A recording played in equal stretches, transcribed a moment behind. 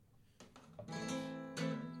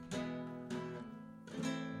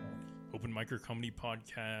Open Micer Comedy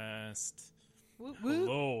Podcast. Woo woo.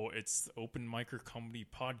 Hello, it's the Open Micer Comedy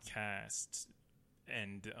Podcast.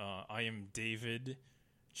 And I am David.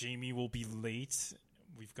 Jamie will be late.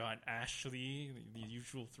 We've got Ashley, the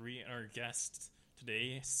usual three, and our guest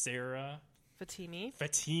today, Sarah Fatimi.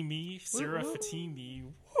 Sarah Woo woo. Fatimi.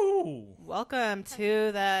 Woo! Welcome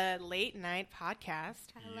to the late night podcast.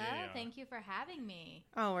 Hello, Yeah. thank you for having me.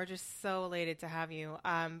 Oh, we're just so elated to have you.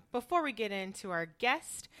 Before we get into our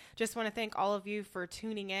guest, just want to thank all of you for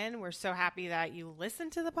tuning in. We're so happy that you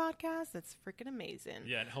listen to the podcast. It's freaking amazing.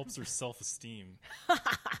 Yeah, it helps her self-esteem. It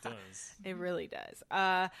does. It really does.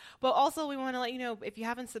 But also, we want to let you know, if you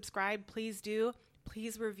haven't subscribed, please do.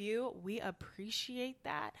 Please review. We appreciate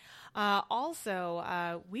that.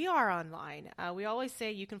 Also, we are online. We always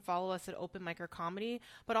say you can follow us at Open Micer Comedy,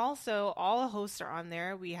 but also all the hosts are on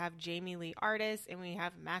there. We have Jamie Lee Artist, and we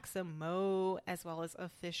have Maximo, as well as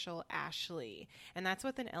Official Ashley. And that's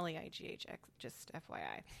with an L-E-I-G-H, just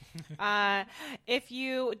FYI. If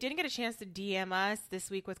you didn't get a chance to DM us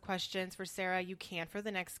this week with questions for Sarah, you can for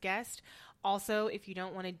the next guest. Also, if you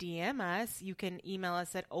don't want to DM us, you can email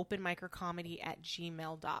us at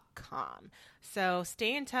openmicercomedy@gmail.com. So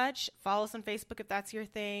stay in touch. Follow us on Facebook if that's your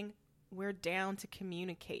thing. We're down to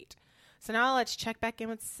communicate. So now let's check back in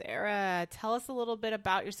with Sarah. Tell us a little bit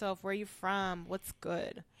about yourself. Where are you from? What's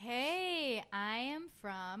good? Hey, I am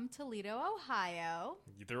from Toledo, Ohio.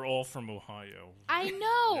 They're all from Ohio. I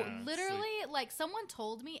know, Yeah, it's literally, like someone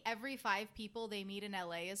told me every 5 people they meet in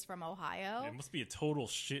LA is from Ohio. It must be a total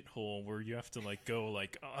shithole where you have to go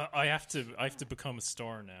I have to become a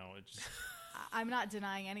star now. It just... I'm not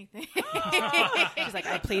denying anything. She's like,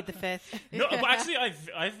 I plead the fifth. No, but actually, I've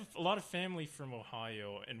a lot of family from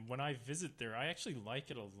Ohio, and when I visit there, I actually like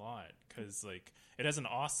it a lot because it has an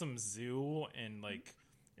awesome zoo, and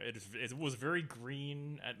it was very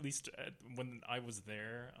green, at least when I was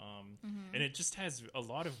there, and it just has a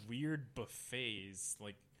lot of weird buffets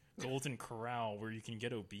like Golden Corral where you can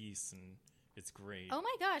get obese, and it's great. Oh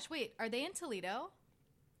my gosh, wait, are they in Toledo?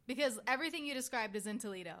 Because everything you described is in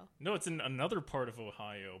Toledo. No, it's in another part of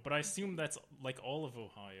Ohio, but I assume that's all of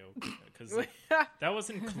Ohio because that was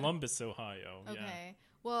in Columbus, Ohio. Okay. Yeah.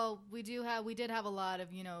 Well, we did have a lot of,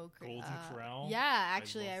 Golden Corral? Yeah,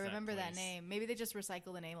 actually, I love that remember that place. name. Maybe they just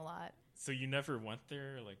recycle the name a lot. So you never went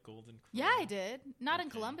there, Golden Corral? Yeah, I did. Not in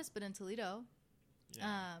Okay. Columbus, but in Toledo.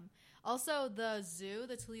 Yeah. Also, the zoo,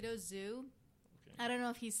 the Toledo Zoo. Okay. I don't know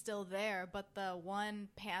if he's still there, but the one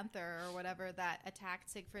panther or whatever that attacked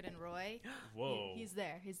Siegfried and Roy. Whoa. He's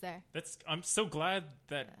there. He's there. I'm so glad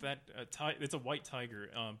that it's a white tiger,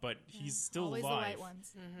 but he's still Always alive. the white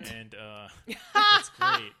ones. And that's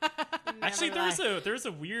great. Actually, Never there's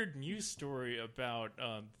a weird news story about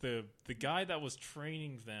the guy that was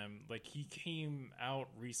training them. He came out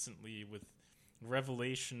recently with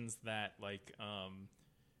revelations that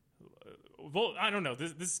well, I don't know.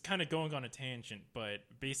 This is kind of going on a tangent, but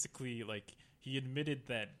basically, he admitted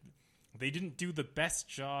that they didn't do the best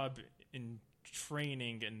job in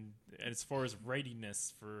training and as far as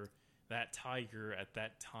readiness for that tiger at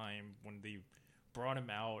that time when they brought him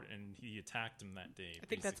out and he attacked him that day. I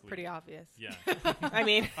think that's pretty obvious. Yeah. I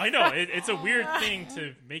mean, I know. It's a weird thing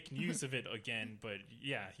to make news of it again, but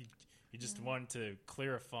yeah, he just wanted to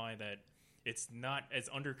clarify that it's not as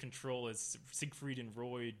under control as Siegfried and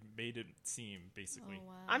Roy made it seem, basically. Oh,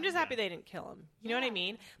 wow. I'm just happy they didn't kill him. You know what I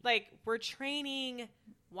mean? We're training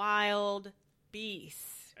wild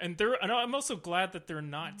beasts. And I'm also glad that they're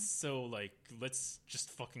not so let's just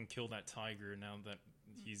fucking kill that tiger now that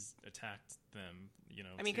he's attacked them.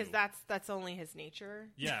 I mean, because too. that's only his nature.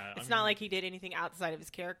 Yeah, It's not like he did anything outside of his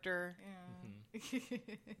character. Yeah.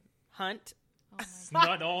 Hunt. Oh my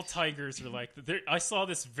not all tigers are like that. I saw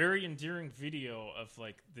this very endearing video of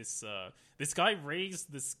this guy raised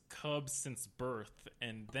this cub since birth,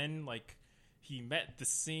 and then he met the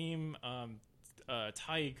same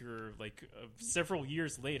tiger several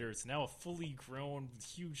years later. It's now a fully grown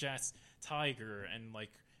huge ass tiger, and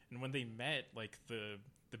when they met, the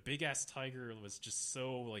big ass tiger was just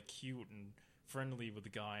so cute and friendly with the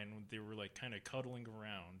guy, and they were kind of cuddling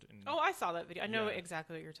around. And Oh, I saw that video. I know Yeah.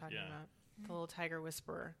 exactly what you're talking Yeah. about. The little tiger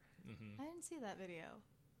whisperer. I didn't see that video.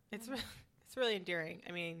 It's it's really endearing.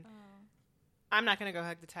 I mean, Oh. I'm not gonna go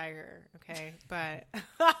hug the tiger, okay? But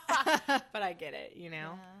but I get it,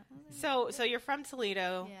 Yeah. So you're from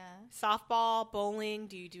Toledo. Yeah. Softball, bowling.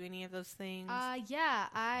 Do you do any of those things? Yeah,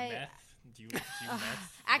 meth? Do you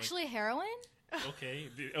meth? actually heroin. Okay,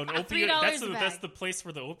 an $3 opioid. a That's bag. the place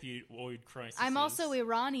where the opioid crisis. I'm also is.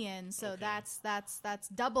 Iranian, so Okay. that's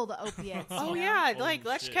double the opiates. Oh you know? yeah, Holy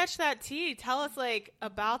let's shit. catch that tea. Tell us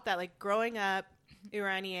about that, growing up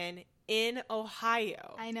Iranian in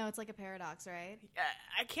Ohio. I know, it's like a paradox, right?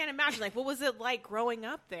 I can't imagine. Like, what was it like growing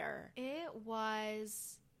up there? It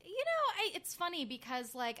was, it's funny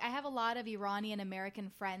because like I have a lot of Iranian American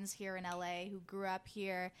friends here in LA who grew up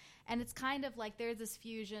here, and it's kind of like there's this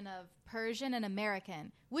fusion of Persian and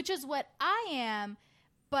American, which is what I am,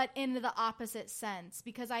 but in the opposite sense,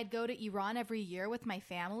 because I'd go to Iran every year with my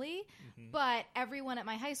family, but everyone at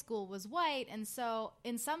my high school was white, and so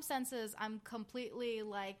in some senses I'm completely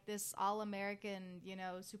like this all-American,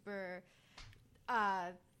 super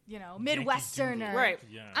Midwesterner. Right.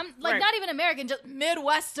 Yeah. I'm like not even American, just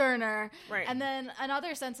Midwesterner. Right. And then in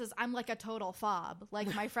other senses, I'm like a total fob.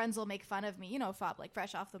 Like my friends will make fun of me, fob, like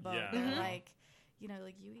fresh off the boat. Yeah. They're Mhm. like,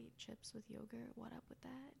 like you eat chips with yogurt. What up with that?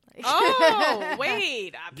 Like, Oh,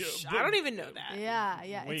 wait. Yeah, I don't even know that.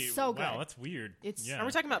 yeah, Wait, it's so good. wow, that's weird. It's- yeah. Are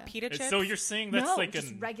we talking about pita chips? So you're saying that's no, like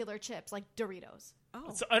just an regular chips, like Doritos.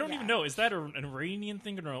 Oh. So I don't Yeah. even know. Is that an Iranian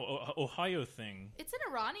thing or an Ohio thing? It's an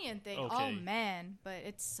Iranian thing. Okay. Oh man, but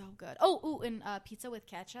it's so good. Oh, and pizza with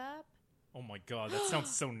ketchup. Oh my god, that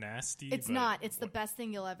sounds so nasty. It's but not. It's the what- best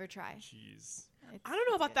thing you'll ever try. Jeez. It's- I don't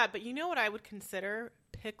know it's about good. that, but you know what I would consider?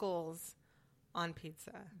 Pickles on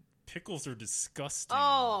pizza. Pickles are disgusting.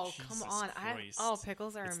 Oh, Jesus come on. Christ.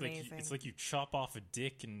 Pickles are it's amazing. Like, it's like you chop off a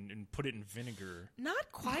dick and put it in vinegar. Not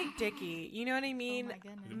quite dicky. You know what I mean? my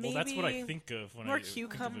goodness. Well, that's what I Maybe think of when more I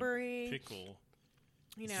think of a cucumbery. pickle.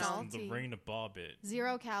 You It's know. just Salty. the rain of bobbit.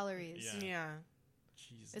 0 calories. Yeah. Yeah.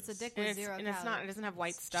 Jesus. It's a dick And with it's, 0 and calories. it's not. It doesn't have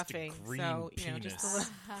white It's just a stuffing. green So penis. just a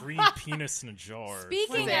little. Green penis in a jar.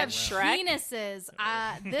 Speaking Was of it Shrek? penises,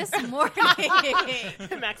 this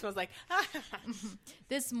morning, Max was like,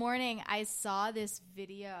 this morning I saw this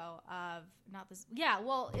video of not this. Yeah,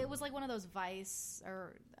 well, it was like one of those Vice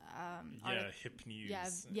or Yeah, hip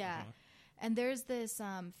news. yeah. Uh-huh. And there's this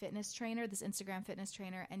fitness trainer, this Instagram fitness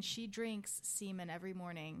trainer, and she drinks semen every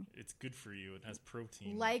morning. It's good for you. It has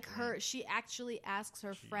protein. Like right? her, she actually asks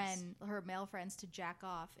her Jeez. her male friends to jack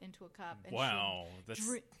off into a cup. And Wow, that's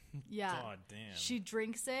yeah. God damn. She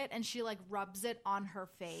drinks it and she like rubs it on her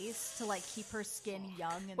face to like keep her skin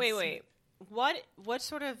young. And wait. What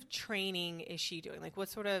sort of training is she doing? Like, what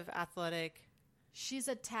sort of athletic? She's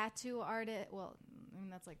a tattoo artist. Well, I mean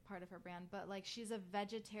that's like part of her brand, but like she's a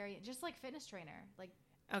vegetarian, just like fitness trainer. Like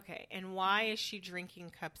Okay, and why is she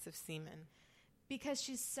drinking cups of semen? because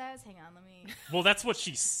she says, "Hang on, let me." Well, that's what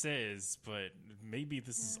she says, but maybe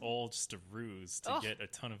this is all just a ruse to get a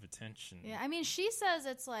ton of attention. Yeah, I mean, she says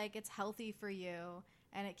it's like it's healthy for you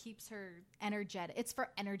and it keeps her energetic. It's for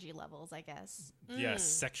energy levels, I guess. Yeah,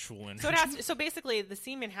 sexual energy. So it has. So basically, the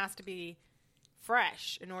semen has to be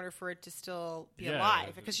fresh in order for it to still be Yeah.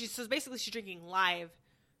 alive. Because she's drinking live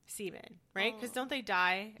semen, right? Because don't they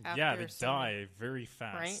die? After Yeah, they semen, die very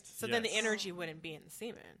fast. right? So then the Yes. energy wouldn't be in the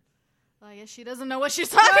semen. Well, I guess she doesn't know what she's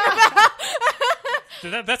talking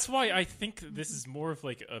about. That's why I think this is more of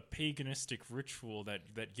like a paganistic ritual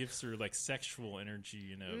that gives her like sexual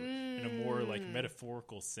energy in a more like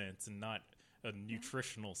metaphorical sense and not a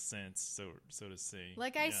nutritional sense, so to say.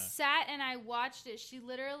 Like I Yeah. sat and I watched it. She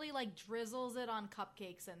literally like drizzles it on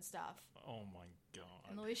cupcakes and stuff. Oh my god.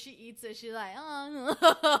 And the way she eats it, she's like,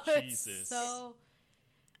 oh, it's Jesus. so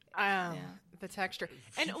The texture.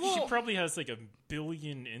 She, And she well, probably has like 1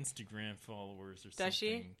 billion Instagram followers or something. Does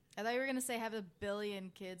she? I thought you were gonna say have 1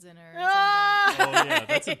 billion kids in her. Or Ah! Oh yeah,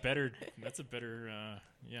 that's a better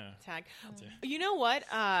yeah. tag. You know what?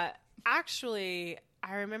 Actually,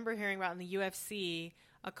 I remember hearing about in the UFC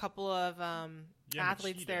a couple of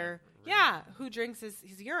athletes Machida, there. right? Yeah, who drinks his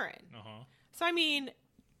urine. Uh-huh. So I mean,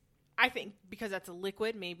 I think because that's a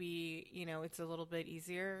liquid, maybe it's a little bit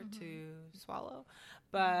easier to swallow.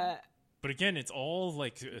 But But again, it's all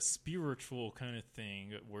like a spiritual kind of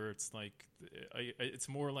thing where it's like it's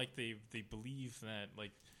more like they believe that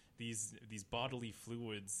like these bodily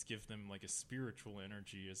fluids give them like a spiritual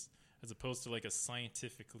energy as opposed to like a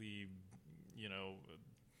scientifically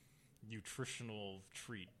nutritional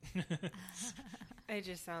treat. it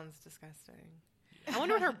just sounds disgusting. I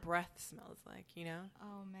wonder what her breath smells like.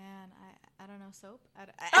 Oh man, I don't know, soap.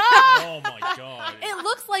 Oh my god! It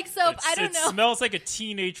looks like soap. I don't it know. smells like a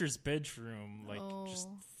teenager's bedroom. Like just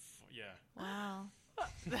Oh. yeah. Wow.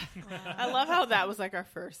 I love how that was like our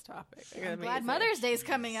first topic. I'm glad Mother's Day's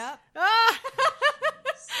coming up.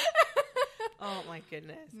 Oh my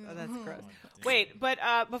goodness, that's gross. God damn. Wait, but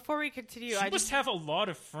before we continue, She must have a lot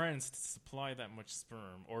of friends to supply that much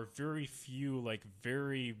sperm, or very few, like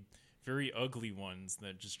very, very ugly ones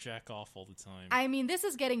that just jack off all the time. I mean, this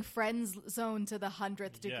is getting friends zone to the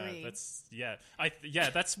 100th degree.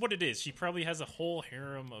 That's what it is. She probably has a whole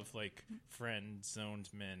harem of like friend-zoned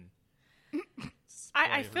men.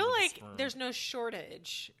 I Supply feel her with like sperm. there's no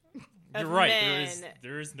shortage of You're right. men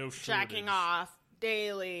There is no shortage. jacking off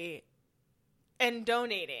daily and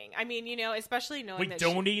donating. I mean, especially knowing Wait, that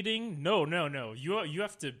donating? No. You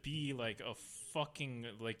have to be like a fucking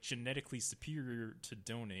like genetically superior to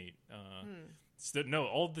donate. So, no,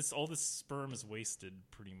 all this sperm is wasted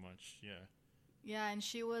pretty much. Yeah. Yeah, and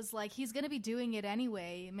she was like, he's going to be doing it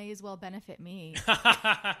anyway. It may as well benefit me.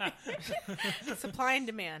 supply and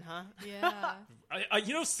demand, huh?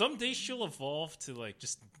 Yeah. Someday she'll evolve to like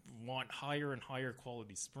just want higher and higher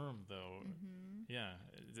quality sperm, though. Yeah,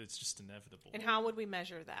 it's just inevitable. And how would we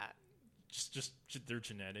measure that? Just their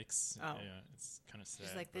genetics. Oh. Yeah, it's kind of sad.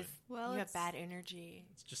 Just like this. Well, you have it's- bad energy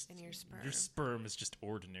It's just in your sperm. Your sperm is just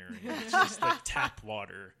ordinary. It's just like tap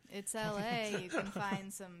water. It's LA. You can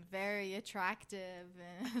find some very attractive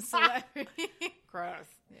celebrities. Gross.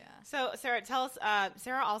 Yeah. So, Sarah, tell us.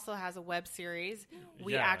 Sarah also has a web series.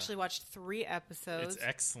 We Yeah. actually watched 3 episodes. It's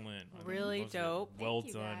excellent. Really love it. dope. Well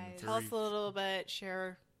Thank you, done. guys. Tell us a little bit.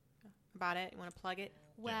 Share about it. You want to plug it?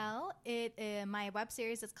 Well, my web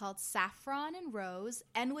series is called Saffron and Rose,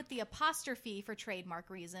 and with the apostrophe for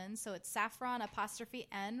trademark reasons. So it's Saffron apostrophe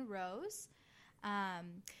N Rose.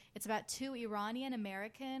 It's about 2 Iranian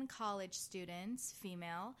American college students,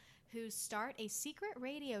 female, who start a secret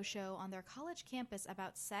radio show on their college campus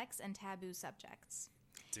about sex and taboo subjects.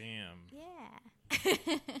 Damn. Yeah.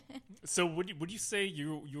 So would you say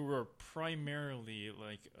you were primarily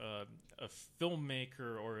like a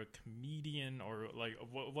filmmaker or a comedian, or like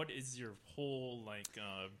what is your whole like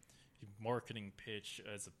marketing pitch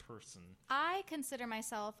as a person? I consider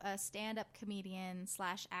myself a stand-up comedian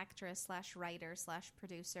 / actress / writer /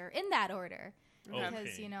 producer in that order. Because,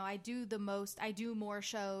 Okay. I do more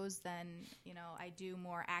shows than, I do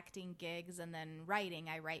more acting gigs, and then writing,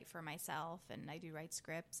 I write for myself, and I do write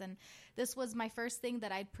scripts. And this was my first thing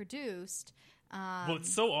that I'd produced. Well,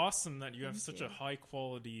 it's so awesome that you have thank such you. a high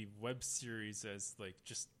quality web series as like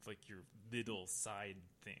just like your little side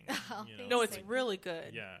thing. Oh, you know? thanks. No, it's Thank really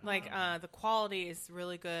good. Yeah. Like the quality is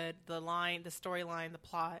really good. The storyline, the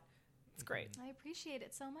plot, it's great. I appreciate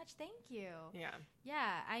it so much. Thank you. Yeah.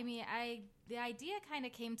 Yeah, I mean, the idea kind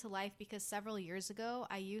of came to life because several years ago,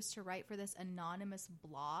 I used to write for this anonymous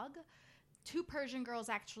blog. 2 Persian girls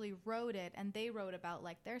actually wrote it, and they wrote about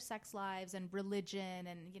like their sex lives and religion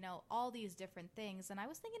and, all these different things. And I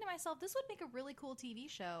was thinking to myself, this would make a really cool TV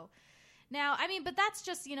show. Now, I mean, but that's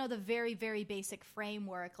just, the very, very basic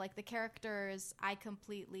framework. Like the characters I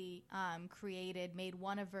completely created, made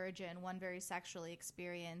one a virgin, one very sexually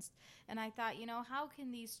experienced. And I thought, how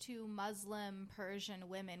can these 2 Muslim Persian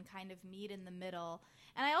women kind of meet in the middle?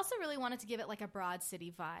 And I also really wanted to give it like a Broad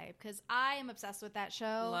City vibe because I am obsessed with that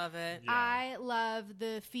show. Love it. Yeah. I love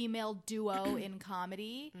the female duo in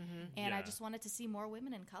comedy. And I Yeah. just wanted to see more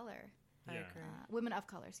women in color. I Yeah. agree. Women of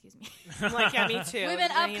color, excuse me. I'm like, yeah, me too.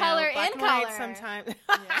 Women of color black in and white color. sometimes.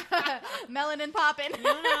 Yeah. Melanin popping.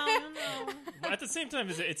 no. But at the same time,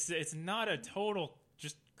 it's not a total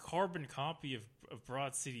just carbon copy of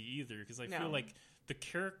Broad City either, because I No. feel like the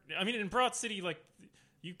character. I mean, in Broad City, like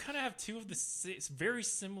you kind of have 2 of the very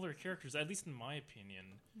similar characters, at least in my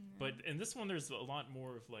opinion. But in this one, there's a lot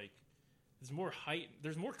more of like. There's more height.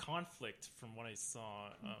 There's more conflict from what I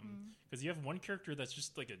saw, because you have one character that's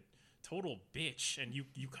just like a total bitch, and you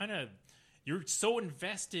kind of you're so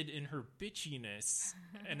invested in her bitchiness,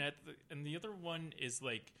 and the other one is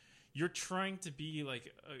like you're trying to be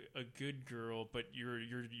like a good girl, but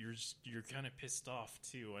you're kind of pissed off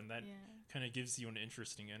too, and that Yeah. kind of gives you an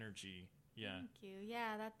interesting energy. Yeah. Thank you.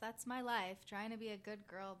 Yeah, that's my life. Trying to be a good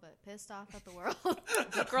girl, but pissed off at the world.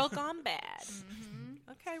 The girl gone bad.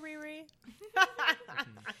 Okay, Riri.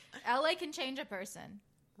 LA can change a person.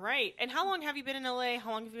 Right. And how long have you been in LA?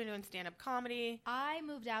 How long have you been doing stand-up comedy? I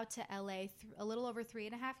moved out to LA a little over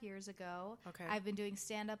 3.5 years ago. Okay. I've been doing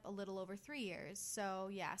stand-up a little over 3 years. So,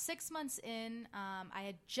 yeah, 6 months in, I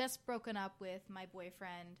had just broken up with my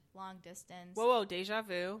boyfriend, long distance. Whoa, deja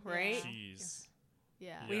vu, right? Jeez.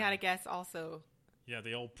 Yeah. We had a guest also. Yeah,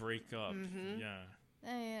 they all break up. Mhm.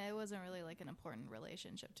 Yeah. It wasn't really like an important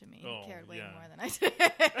relationship to me. Oh, He cared way yeah. more than I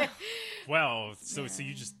did. Wow. So Yeah.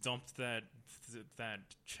 you just dumped that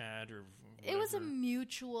Chad or It was a whatever.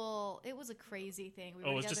 mutual. It was a crazy thing. We Oh,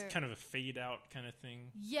 were it was just together- kind of a fade out kind of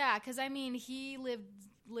thing. Yeah, because I mean, he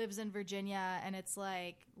lives in Virginia, and it's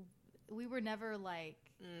like we were never like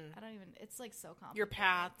I don't even. It's like so complicated. Your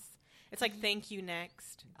paths. It's like thank you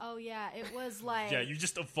next. Oh yeah, it was like Yeah, you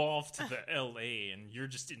just evolved to the LA, and you're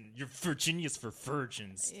Virginia's for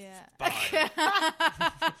virgins. yeah. Bye.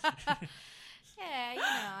 Yeah,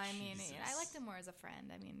 I mean, Jesus. I liked him more as a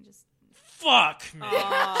friend. I mean, just Fuck,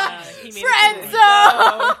 man. He made Friend it to the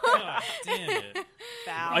zone! God damn it.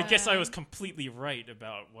 Foul. I guess I was completely right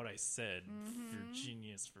about what I said.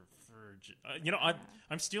 Virginius for virgin.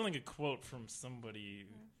 I'm stealing a quote from somebody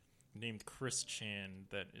named Chris Chan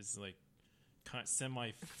that is like kind of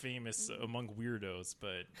semi-famous among weirdos,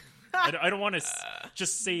 but I don't want to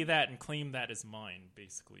just say that and claim that as mine.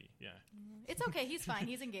 Basically, yeah. It's okay. He's fine.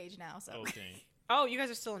 He's engaged now. So. Okay. Oh, you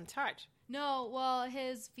guys are still in touch. No, well,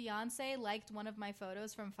 his fiance liked one of my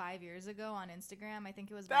photos from 5 years ago on Instagram. I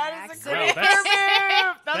think it was by That is a accident. great Wow,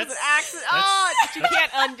 move. That was an accident. Oh, you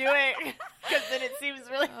can't undo it because then it seems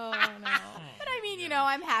really. Oh no! But I mean,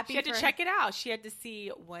 I'm happy. She had to for check it out. She had to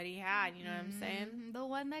see what he had. You know what I'm saying? the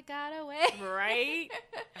one that got away. Right?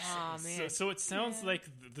 Oh man. So it sounds like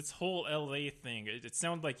this whole LA thing. It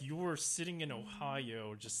sounded like you were sitting in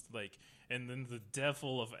Ohio, just like, and then the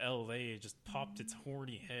devil of LA just popped its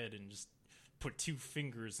horny head and just put two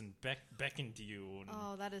fingers and beckoned to you. And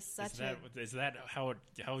Oh, that is such is that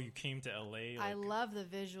how you came to LA? I love the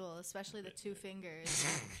visual, especially the two fingers.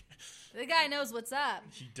 The guy knows what's up.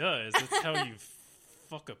 He does. That's how you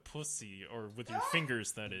fuck a pussy, or with your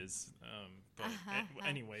fingers, that is. But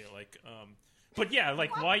anyway, like, but yeah,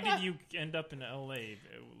 like, why did you end up in LA?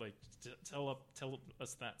 Like, tell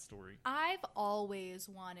us that story. I've always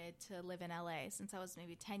wanted to live in LA since I was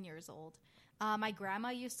maybe 10 years old. My grandma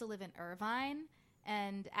used to live in Irvine,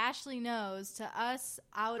 and Ashley knows, to us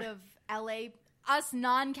out of LA, us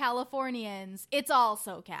non-Californians, it's all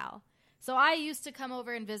SoCal. So I used to come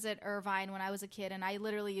over and visit Irvine when I was a kid, and I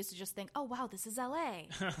literally used to just think, oh, wow, this is LA.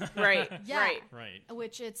 Right. Yeah. Right.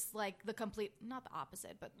 Which it's like the complete, not the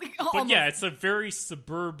opposite, but But yeah, it's a very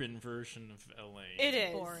suburban version of LA. It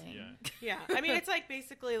is. boring. Yeah. Yeah. I mean, it's like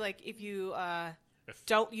basically like if you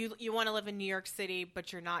you want to live in New York City,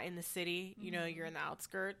 but you're not in the city. You're in the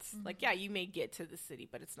outskirts. Like, yeah, you may get to the city,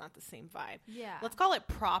 but it's not the same vibe. Yeah. Let's call it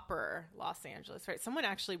proper Los Angeles, right? Someone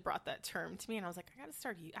actually brought that term to me, and I was like, I got to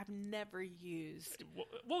start. I've never used.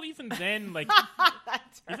 Well, even then, like,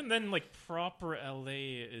 that term. proper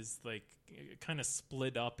LA is like kind of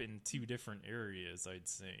split up in two different areas, I'd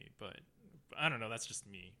say. But I don't know. That's just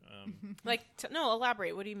me. No,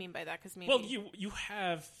 elaborate. What do you mean by that? Because maybe. Well, you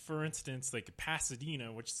have, for instance, like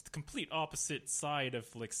Pasadena, which is the complete opposite side of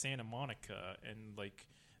like Santa Monica, and like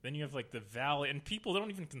then you have like the Valley, and people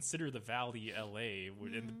don't even consider the Valley LA,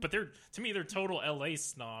 but they're total LA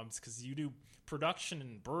snobs because you do production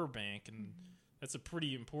in Burbank, and that's a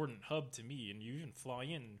pretty important hub to me, and you even fly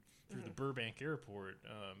in through the Burbank airport.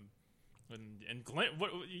 And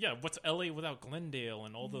what's LA without Glendale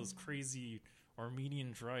and all those crazy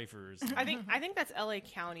Armenian drivers? I think that's LA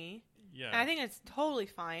County. Yeah, and I think it's totally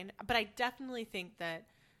fine. But I definitely think that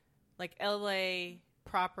like LA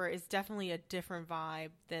proper is definitely a different vibe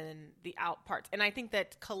than the out parts. And I think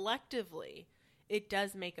that collectively it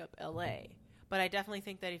does make up LA. But I definitely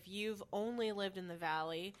think that if you've only lived in the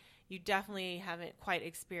Valley, you definitely haven't quite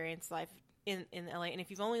experienced life in LA. And if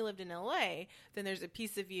you've only lived in LA, then there's a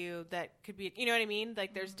piece of you that could be, you know what I mean?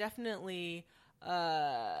 Like there's definitely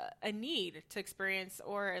a need to experience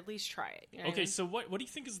or at least try it. You know what I mean? So what do you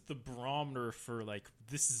think is the barometer for like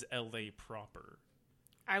this is LA proper?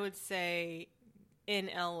 I would say in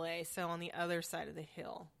LA, so on the other side of the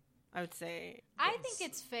hill. I would say I think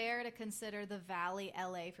it's fair to consider the Valley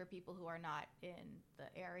LA for people who are not in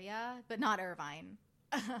the area, but not Irvine.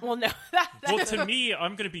 Well, no. Well, to me,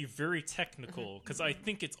 I'm going to be very technical because I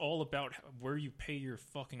think it's all about where you pay your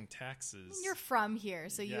fucking taxes. You're from here,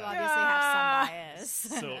 so you Yeah. obviously have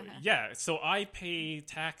some bias. So I pay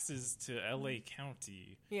taxes to LA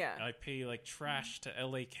County. Yeah. I pay like trash to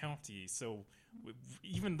LA County. So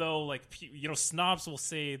even though like snobs will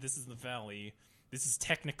say this is the Valley, this is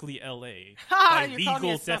technically LA by You're calling me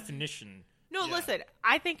legal a snob. definition. No, Yeah. listen,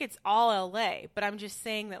 I think it's all LA, but I'm just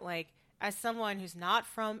saying that, like, as someone who's not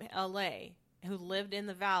from LA, who lived in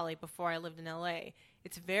the Valley before I lived in LA,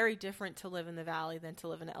 it's very different to live in the Valley than to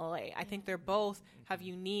live in LA. I think they're both have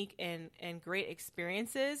unique and great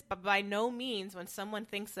experiences, but by no means when someone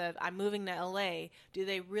thinks of, I'm moving to LA, do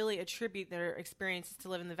they really attribute their experiences to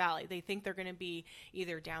live in the Valley. They think they're going to be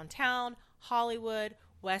either downtown, Hollywood,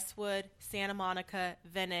 Westwood, Santa Monica,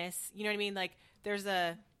 Venice. You know what I mean? Like, there's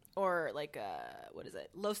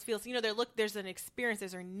Los Feliz. You know, there's an experience,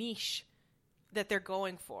 there's a niche that they're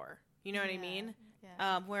going for. You know what I mean?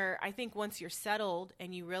 Yeah. Where I think once you're settled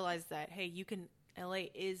and you realize that, hey, LA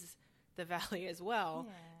is the Valley as well,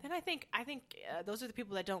 then I think those are the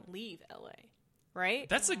people that don't leave LA, right?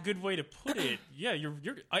 That's a good way to put it. Yeah,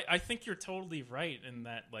 I think you're totally right in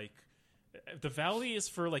that, like, The Valley is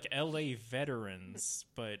for like LA veterans,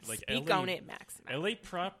 but like Speak LA, on it, Max. LA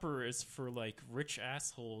proper is for like rich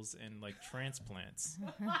assholes and like transplants.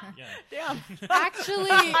 Yeah. Damn. Actually,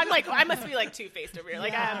 I'm like, I must be like two-faced over here.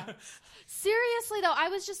 Like, seriously though, I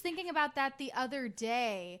was just thinking about that the other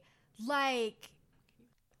day. Like,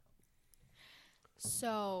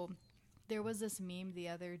 so there was this meme the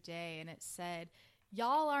other day, and it said,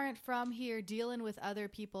 "Y'all aren't from here, dealing with other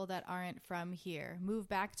people that aren't from here. Move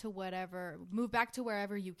back to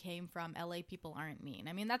wherever you came from. LA people aren't mean."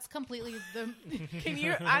 I mean, that's completely the. can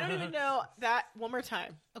you? I don't even know that. One more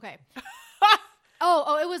time. Okay.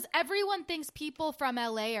 Oh, it was everyone thinks people from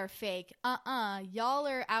LA are fake. Y'all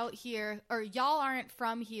are out here, or y'all aren't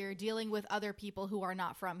from here dealing with other people who are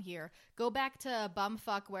not from here. Go back to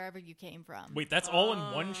bumfuck wherever you came from. Wait, that's all in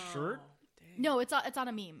one shirt? No, it's on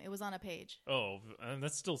a meme. It was on a page. Oh,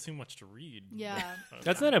 that's still too much to read. Yeah.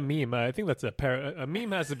 That's not a meme. I think that's a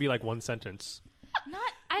meme has to be like one sentence.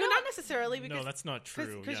 Not necessarily. Because, No, that's not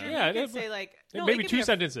true. Because Yeah. you can say like Maybe two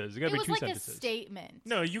sentences. It got It to be was two like sentences. a statement.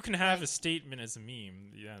 No, you can have a statement as a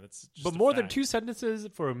meme. Yeah, that's just But a more than fact. two sentences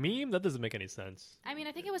for a meme, that doesn't make any sense. I mean,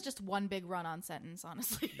 I think it was just one big run-on sentence,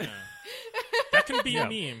 honestly. Yeah. That can be Yeah. a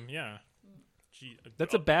meme, yeah. Gee,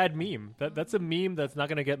 That's a bad meme. That's a meme that's not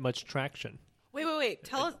going to get much traction. Wait.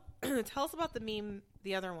 Tell us about the meme.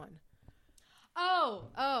 The other one.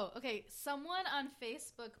 Oh, okay. Someone on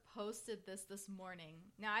Facebook posted this morning.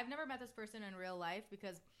 Now, I've never met this person in real life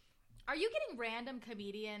because are you getting random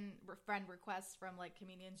comedian friend requests from like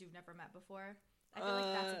comedians you've never met before? I feel like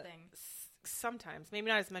that's a thing. Sometimes, maybe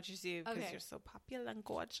not as much as you because Okay. you're so popular and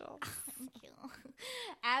gorgeous. Thank you.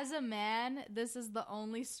 As a man, this is the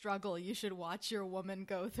only struggle you should watch your woman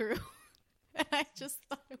go through. And I just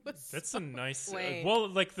thought it was That's a nice. Wait. Well,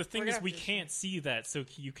 like the thing We're is, gonna we have to- can't see that. So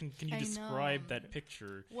can you I describe know. that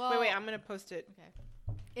picture? well, Wait, I'm gonna post it.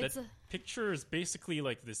 okay. It's That picture is basically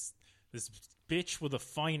like this bitch with a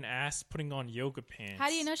fine ass putting on yoga pants. how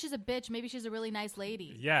do you know she's a bitch? Maybe she's a really nice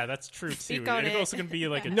lady. Yeah, that's true too. Speak on It's it. also gonna be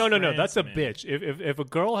like a No, that's a trans man. bitch. If a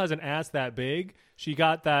girl has an ass that big, she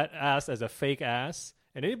got that ass as a fake ass.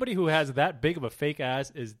 And anybody who has that big of a fake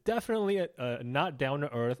ass is definitely a not down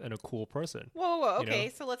to earth and a cool person. Whoa. You Okay,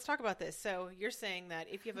 know? so let's talk about this. So you're saying that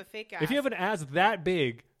if you have a fake ass, If you have an ass that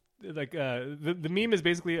big, like the meme is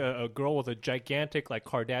basically a girl with a gigantic like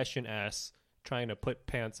Kardashian ass trying to put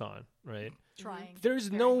pants on, right? Trying.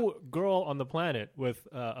 There's no girl on the planet with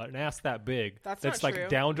an ass that big That's not like true.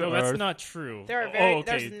 down to No, earth. that's not true. there are very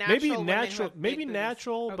okay. there's natural Maybe women who natural, have big maybe boobs.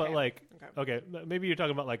 natural, but Okay. like okay, maybe you're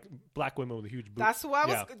talking about like black women with huge boobs. That's what I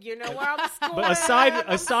was. Yeah. You know where I was going.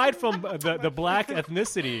 But aside from the black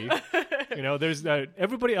ethnicity, you know, there's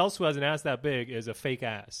everybody else who has an ass that big is a fake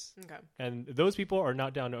ass, Okay. and those people are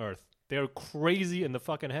not down to earth. They're crazy in the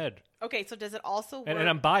fucking head. Okay, so does it also work? And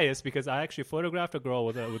I'm biased because I actually photographed a girl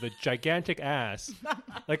with a gigantic ass,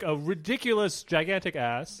 like a ridiculous gigantic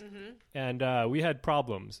ass, and we had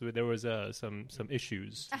problems. There was some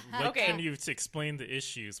issues. Like, Okay. Can you explain the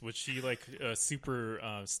issues? Was she like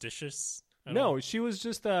superstitious? at all? No, she was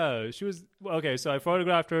just okay. So I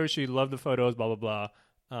photographed her. She loved the photos. Blah blah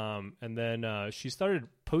blah. And then she started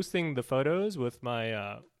posting the photos with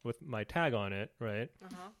my tag on it, right?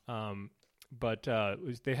 But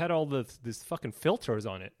they had all this fucking filters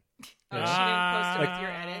on it. Oh, she didn't post it with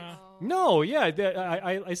your edits. No,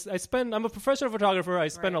 yeah, I spend. I'm a professional photographer. I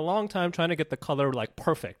spend Right. a long time trying to get the color like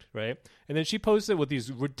perfect, right? And then she posted with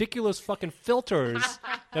these ridiculous fucking filters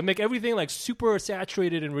that make everything like super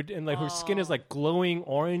saturated and like her skin is like glowing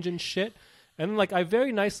orange and shit. And like I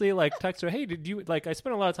very nicely like text her, hey, did you like? I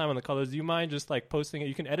spent a lot of time on the colors. Do you mind just like posting it?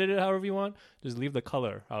 You can edit it however you want. Just leave the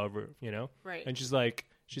color, however you know. Right. And she's like,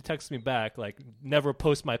 she texts me back like, never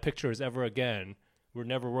post my pictures ever again. We're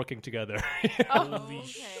never working together. Holy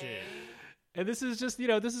shit! And this is just,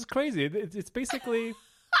 this is crazy. It's basically,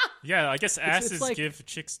 Yeah, I guess asses like- give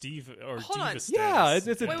chicks diva or Hold diva on. status. yeah,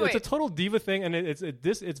 it's a Wait. total diva thing, and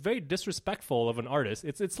it's very disrespectful of an artist.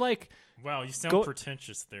 It's like, Wow, you sound Go-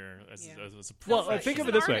 pretentious there as Yeah. a well, right. think She's of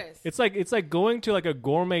it an this way: artist. it's like going to like a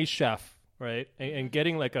gourmet chef, right, and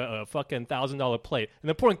getting like a fucking $1,000 plate, and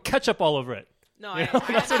then pouring ketchup all over it. No, You know?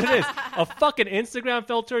 That's what it is. A fucking Instagram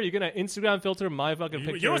filter. You're gonna Instagram filter my fucking You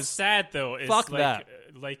pictures. know what's sad though? Is Fuck like, that.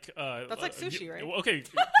 That's like sushi, right? Okay.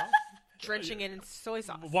 drenching it in soy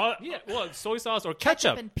sauce. What? yeah, well, soy sauce or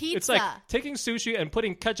Ketchup ketchup. and It's like pizza. taking sushi and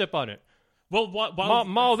putting ketchup on it. Well,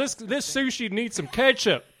 Ma, this sushi needs some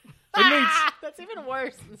ketchup. It That's even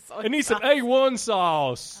worse than soy needs sauce. some A1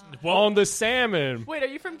 sauce Well- on the salmon. Wait, are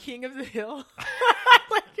you from King of the Hill?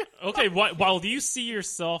 Okay, while you see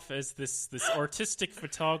yourself as this artistic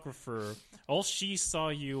photographer, all she saw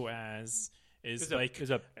you as is is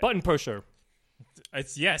a button pusher.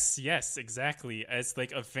 it's yes, exactly, as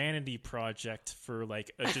like a vanity project for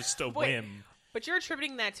like just a Wait. whim. But you're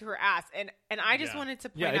attributing that to her ass, and I just Yeah. wanted to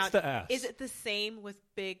point Yeah, it's out: the ass. is it the same with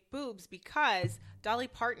big boobs? Because Dolly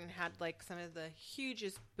Parton had like some of the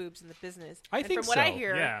hugest boobs in the business. I and think from what I so.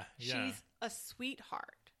 hear, Yeah. she's a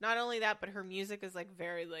sweetheart. Not only that, but her music is like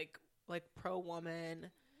very like pro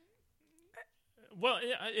woman. Well,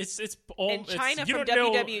 it's all And China you from don't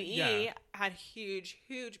know- WWE yeah. had huge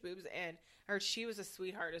boobs, and she was a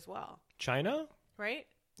sweetheart as well, China? right?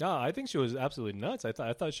 No, I think she was absolutely nuts. I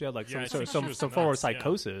thought she had like Yeah, I some think some she was some form of nuts, yeah.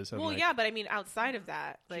 psychosis. and, Well, like, yeah, but I mean, outside of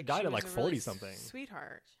that, like died she at, was like, a really 40-something.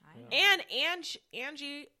 sweetheart. China. And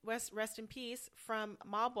Angie, rest in peace, from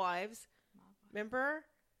Mob Wives. Remember?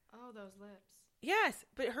 Oh, those lips. Yes,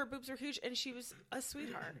 but her boobs were huge, and she was a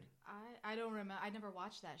sweetheart. I don't remember. I never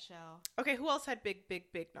watched that show. Okay, who else had big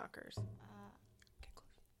knockers?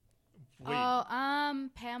 Wait,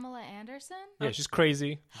 Pamela Anderson. yeah, she's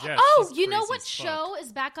crazy. yeah, Oh, she's you know crazy what as fuck. show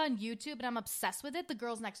is back on YouTube and I'm obsessed with it? The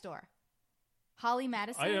Girls Next Door. Holly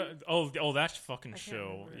Madison. Oh, that fucking I can't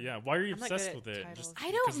show. remember. Yeah, why are you I'm not obsessed good with at it? titles.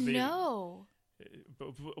 I 'cause don't they- know.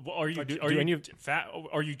 Are you Do are you any of-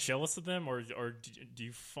 are you jealous of them, or do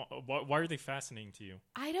you? Why are they fascinating to you?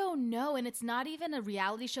 I don't know, and it's not even a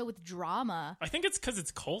reality show with drama. I think it's because it's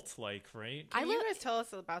cult-like, right? Can you guys tell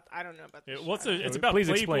us about? I don't know about this. It's about Please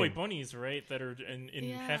Playboy explain. bunnies, right? That are in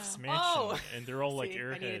Yeah. Hef's mansion, Oh. and they're all like See,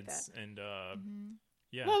 I needed airheads, and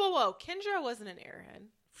yeah, Whoa! Kendra wasn't an airhead.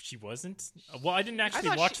 she wasn't. Well, I didn't I actually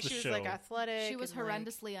thought watch she the was show. like athletic. She was and, like-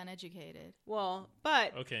 horrendously uneducated. well,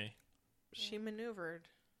 but Okay, she maneuvered.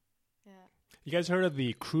 Yeah. You guys heard of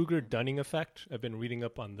the Kruger-Dunning effect? I've been reading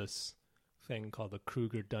up on this thing called the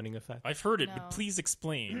Kruger-Dunning effect. I've heard it, No. but please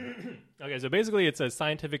explain. Okay, so basically it's a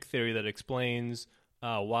scientific theory that explains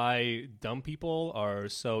why dumb people are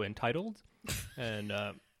so entitled. And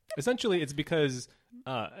essentially it's because,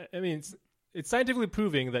 it's scientifically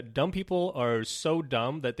proving that dumb people are so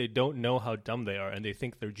dumb that they don't know how dumb they are and they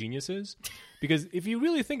think they're geniuses. Because if you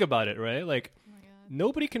really think about it, right, like,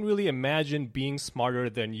 nobody can really imagine being smarter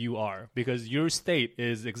than you are because your state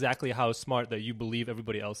is exactly how smart that you believe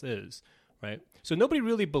everybody else is, right? So nobody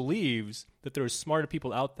really believes that there are smarter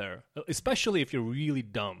people out there, especially if you're really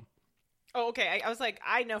dumb. Oh, okay. I was like,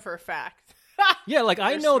 I know for a fact. Yeah, like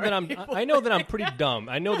I There's know smart that I'm people I know that I'm pretty dumb.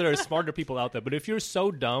 I know there are smarter people out there, but if you're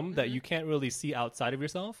so dumb that you can't really see outside of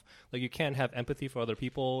yourself, like you can't have empathy for other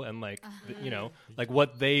people and like like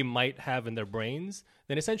what they might have in their brains,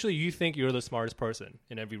 then essentially you think you're the smartest person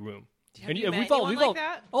in every room. Have you met anyone like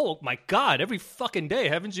that? Oh my god, every fucking day,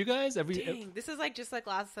 haven't you guys? Dang, this is like just like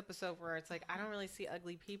last episode where it's like I don't really see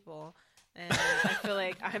ugly people, and I feel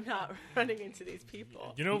like I'm not running into these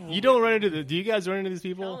people. You know, You don't run into do you guys run into these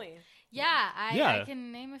people? Tell me. Yeah, Yeah. I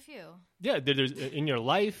can name a few. Yeah, there's in your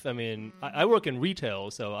life. I mean, I work in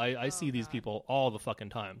retail, so I see these people all the fucking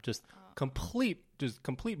time. Just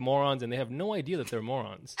complete morons, and they have no idea that they're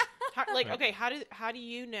morons. Okay, how do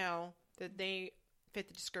you know that they fit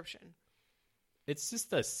the description? It's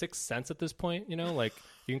just a sixth sense at this point, like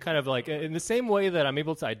you can kind of like in the same way that I'm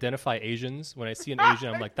able to identify Asians. When I see an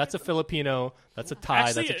Asian, I'm like, that's a Filipino, that's a Thai,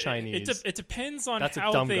 Actually, that's a Chinese. It depends on That's a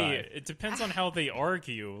how dumb they. guy. It depends on how they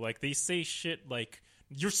argue. Like they say shit like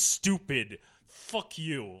 "you're stupid," "fuck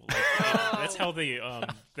you." Like, that's how they.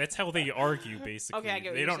 That's how they argue. Basically, Okay, I get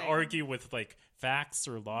what they you're don't saying. argue with like facts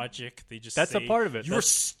or logic. They just That's a say, part of it. You're That's-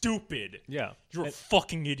 stupid. Yeah, You're a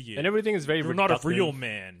fucking idiot. and everything is very. You're not a reductive. real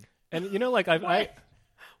man. And like I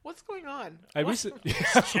What's going on? recently.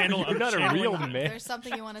 Channel- You're not a channeling- real man. There's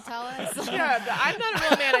something you want to tell us? Yeah, the I'm not a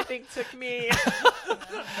real man. I think took me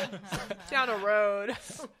down a road.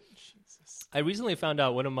 I recently found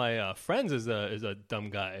out one of my friends is a dumb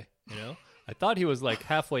guy. I thought he was like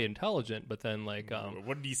halfway intelligent, but then like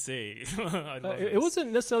What did he say? I love it this.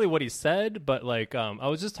 wasn't necessarily what he said, but like I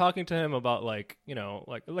was just talking to him about like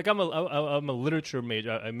like I'm a literature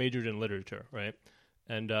major. I majored in literature, right?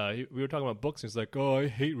 And we were talking about books. And he's like, "Oh, I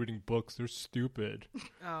hate reading books. They're stupid."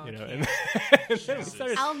 Oh, And okay. then we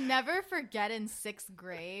started. I'll never forget in 6th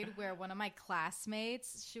grade where one of my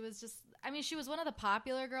classmates, she was one of the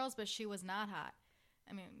popular girls, but she was not hot.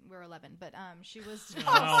 I mean, we were 11, but she was just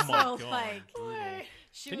Oh my so God. like Brutal.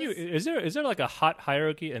 she Can was you? Is there like a hot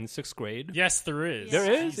hierarchy in 6th grade? Yes, there is.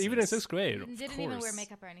 There is Jesus. even in 6th grade. didn't even wear course.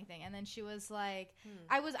 makeup or anything, and then she was like,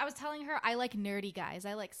 I was telling her I like nerdy guys,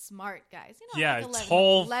 I like smart guys, Yeah, like 11,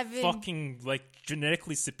 tall, 11 fucking like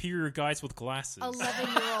genetically superior guys with glasses.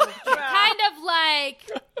 11-year-old kind of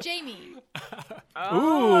like Jamie.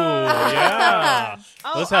 Ooh, yeah.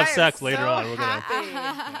 Oh, Let's have I am sex later so on. We're gonna.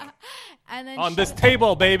 happy. And then On this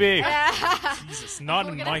table, baby. Jesus, not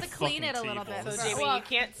We're in gonna my have to clean fucking it a little table. bit. So, Right. Jamie, Well- you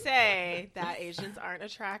can't say that Asians aren't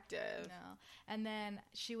attractive. No. And then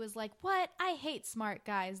she was like, "What? I hate smart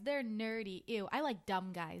guys. They're nerdy. Ew. I like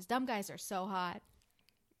dumb guys. Dumb guys are so hot."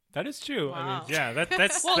 That is true. I mean, Wow. Yeah,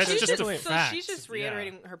 that's Well, that's she's just a so fact. she's just Yeah.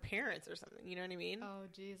 reiterating her parents or something. You know what I mean? Oh,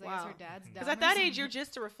 jeez. I Wow. guess her dad's dumb. Because at that age, you're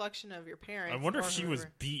just a reflection of your parents. I wonder or if she was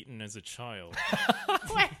whoever. beaten as a child.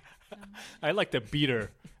 I like to beat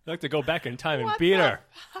her. I like to go back in time and What beat the her.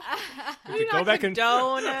 We do go not back and-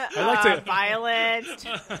 condone like to- violent,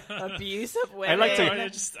 abuse of women. like to-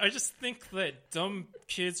 I just think that dumb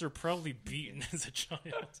kids are probably beaten as a child.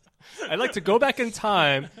 I'd like to go back in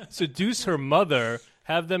time, seduce her mother,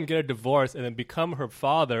 have them get a divorce, and then become her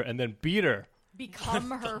father, and then beat her. become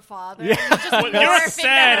her father. Yeah. Just Well, you know morph what's into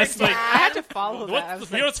sad? her It's like- I had to follow that. I What,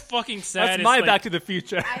 was you know what's fucking sad? That's is, my like, Back to the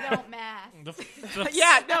Future. I don't math.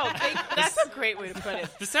 yeah, no, that's a great way to put it.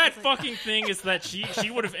 The sad fucking thing is that she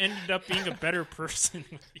would have ended up being a better person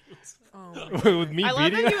with you. With me I love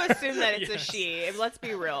beating that her. you assume that it's Yes. a she. Let's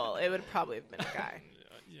be real. It would probably have been a guy.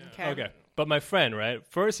 Okay. But my friend, right?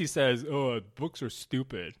 First he says, "Oh, books are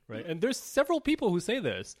stupid," right? And there's several people who say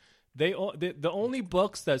this. The only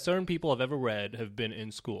books that certain people have ever read have been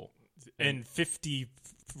in school. And 50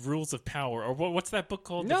 Rules of Power, or what's that book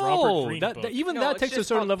called? The No, Robert Greene that book. even No, that it's takes a just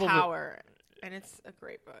certain called level. Of, Power, and it's a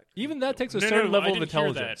great book. even that takes a No, certain no, level I of didn't hear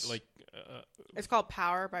intelligence. that. Like, It's called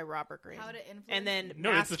Power by Robert Greene. How to influence. And then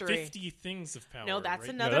no, it's the Mastery. 50 Things of Power. No, that's right?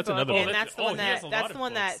 another that's book, another and book. that's the Oh, one he has that a that's lot the of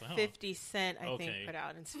one that books. Oh. 50 Cent I Okay. think put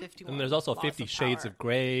out. It's 51. And there's also Laws 50 of Shades Power. of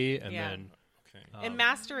Grey, and Yeah. then Okay. And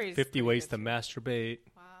Mastery is 50 pretty Ways good to too. Masturbate.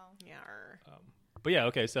 Wow. Yeah. But yeah,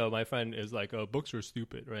 okay. So my friend is like, "Oh, books are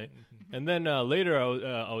stupid," right? Mm-hmm. And then later,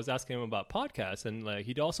 I was asking him about podcasts, and like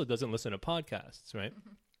he also doesn't listen to podcasts, right? Mm-hmm.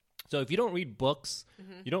 So if you don't read books,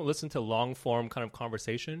 you don't listen to long form kind of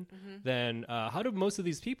conversation, Mm-hmm. then how do most of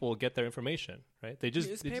these people get their information? Right? They just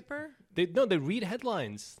Newspaper? They read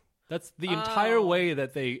headlines. That's the entire Oh. way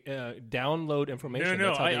that they download information. No,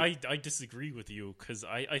 That's how they- I disagree with you because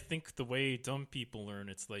I think the way dumb people learn,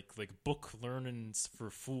 it's like book learning's for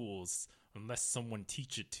fools unless someone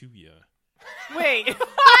teach it to you. Wait.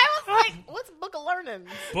 I was like, what's Book of Learning?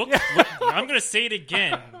 I'm gonna say it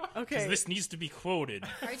again because Okay. this needs to be quoted.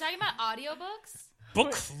 Are you talking about audiobooks?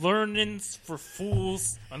 Book learning's for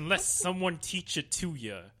fools unless someone teach it to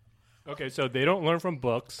you. Okay, so they don't learn from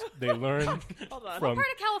books. They learn Hold on. from. What part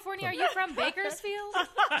of California are you from? Bakersfield?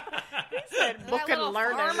 said That Book little and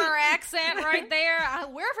Learning. farmer accent right there.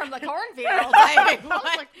 We're from the cornfield. I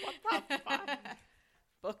was like, what the fuck?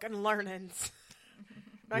 Book and Learnings.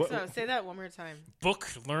 What- Say that one more time. Book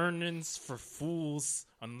learning's for fools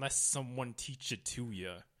unless someone teach it to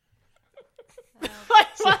you.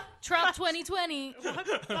 Trump 2020.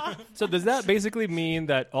 So does that basically mean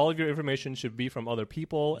that all of your information should be from other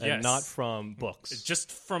people and Yes. not from books?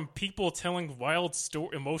 Just from people telling wild,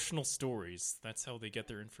 emotional stories. That's how they get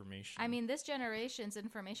their information. I mean, this generation's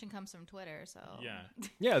information comes from Twitter, so. yeah.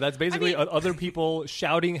 Yeah, that's basically mean- other people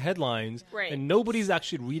shouting headlines, Right. and nobody's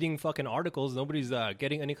actually reading fucking articles. Nobody's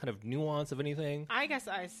getting any kind of nuance of anything. I guess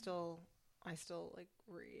I still like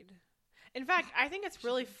read. In fact, I think it's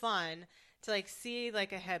really fun to like see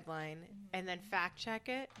like a headline and then fact check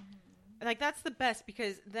it. Like that's the best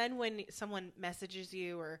because then when someone messages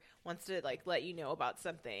you or wants to like let you know about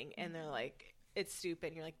something and they're like it's stupid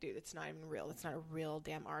and you're like, dude, it's not even real. It's not a real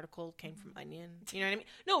damn article. It came from Onion. You know what I mean?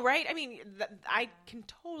 No, right? I mean, I can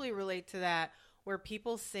totally relate to that where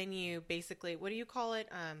people send you basically, what do you call it?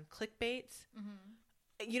 Clickbaits.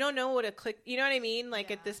 You don't know what a click, you know what I mean?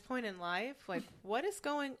 Like at this point in life, like what is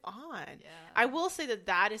going on? Yeah. I will say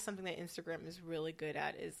that is something that Instagram is really good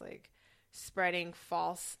at is like spreading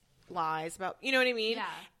false lies about, you know what I mean? Yeah.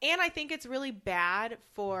 And I think it's really bad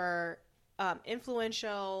for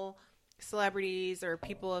influential celebrities or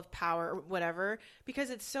people of power or whatever,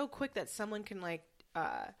 because it's so quick that someone can like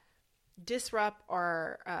disrupt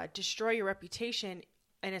or destroy your reputation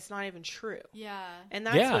and it's not even true. Yeah. And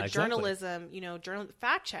that's Yeah, what exactly. journalism,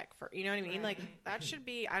 fact check for, you know what I mean? Like that should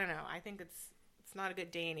be, I don't know. I think it's not a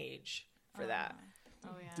good day and age for that. Oh,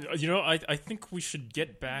 yeah. You know, I think we should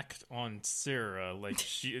get back on Sarah. Like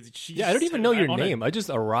she's Yeah, I don't even know your on a- name. I just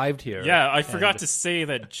arrived here. Yeah, I forgot to say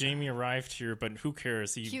that Jamie arrived here, but who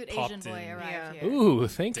cares? He Cute popped Asian boy in. arrived Yeah. here. Ooh,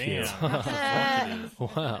 thank Damn. you.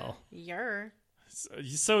 Wow. You're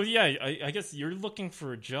So yeah, I guess you're looking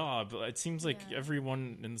for a job. It seems like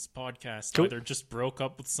everyone in this podcast either just broke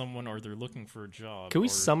up with someone or they're looking for a job. Can we or-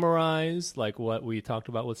 summarize like what we talked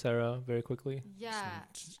about with Sarah very quickly? Yeah.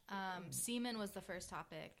 Semen was the first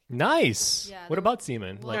topic. Nice. Yeah, What the- about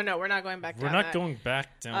semen? No, we're not going back. We're down not that. going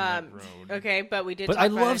back down that road. Okay, but we did. But talk I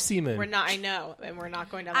about love it. semen. We're not. I know, and we're not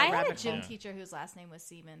going down I that had a rabbit gym hole. teacher whose last name was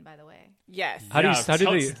Seaman, by the way. Yes. How do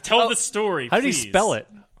you tell the story? how did he please. spell it?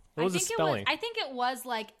 What was the I spelling? think it was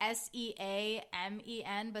like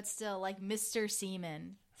SEAMEN, but still like Mr.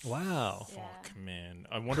 Seaman. Wow. Fuck, man.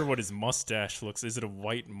 I wonder what his mustache looks. Is it a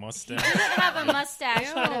white mustache? He didn't have a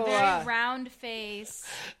mustache, but a Ew. very round face.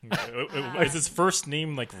 Is his first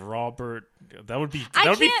name like Robert? That would be I that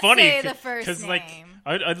would be can't funny. say the first 'cause, like, name.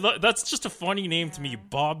 that's just a funny name to me,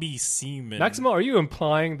 Bobby Seaman. Maximo, are you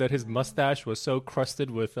implying that his mustache was so crusted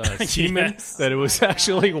with semen Yes. that it was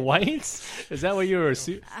actually white? Is that what you were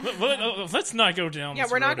assuming? Let's not go down. Yeah,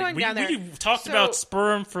 this we're not road. going down there. We talked So- about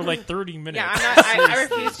sperm for like 30 minutes. Yeah, I'm not. I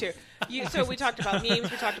refuse to. So we talked about memes.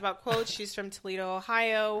 We talked about quotes. She's from Toledo,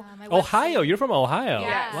 Ohio. My web Ohio, series- you're from Ohio.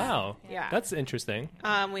 Yeah. Wow. Yeah. That's interesting. We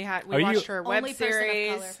Are watched you- her web Only series.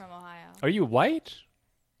 person of color from Ohio. Are you white?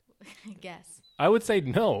 I guess. I would say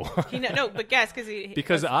no. No, but guess because he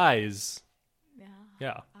because eyes. Yeah.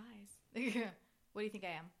 Yeah. Eyes. What do you think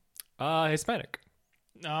I am? Hispanic.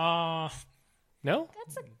 Ah, No?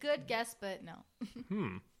 That's a good guess, but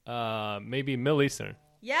no. Maybe Middle Eastern.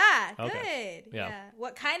 Yeah, Okay. good. Yeah.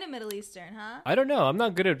 What kind of Middle Eastern, huh? I don't know. I'm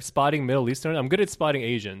not good at spotting Middle Eastern. I'm good at spotting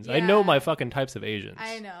Asians. I know Yeah. my fucking types of Asians.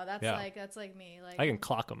 I know. That's Yeah. like me. Like I can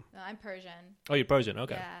clock them. No, I'm Persian. Oh, you're Persian.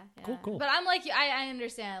 Okay. Yeah, Cool, yeah. cool. But I'm like you. I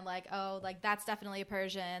understand. Like, oh, like that's definitely a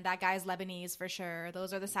Persian. That guy's Lebanese for sure.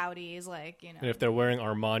 Those are the Saudis. Like, you know. And if they're wearing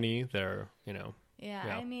Armani, they're, Yeah,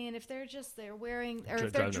 Yeah. I mean, if they're wearing, or Dri-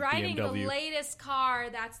 if they're driving a driving the BMW. latest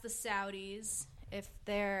car, that's the Saudis. If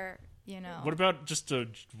they're, what about just a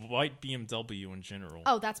white BMW in general?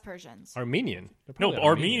 oh, that's Persians. Armenian. They're No, probably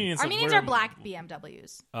Armenians. Armenians wear- are black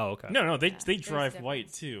BMWs. Oh, okay. No, they there's drive difference.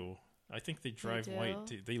 white too. I think they drive do? white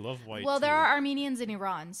too. They love white. Well, too. there are Armenians in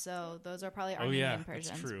Iran, so those are probably Oh Armenian yeah, Persians.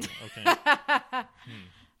 that's true. Okay.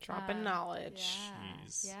 dropping knowledge. Yeah,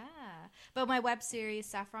 Jeez. yeah. But my web series,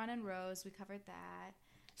 Saffron and Rose, we covered that.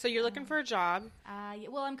 So you're looking for a job.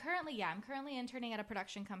 Well, I'm currently interning at a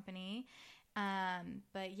production company.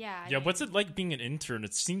 But yeah. I Yeah, mean, what's it like being an intern?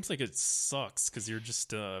 It seems like it sucks because you're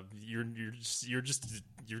just you're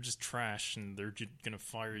just trash, and they're gonna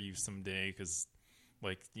fire you someday because,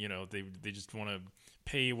 like, they just want to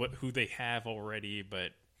pay who they have already,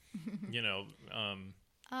 but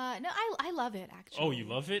No, I love it actually. Oh, you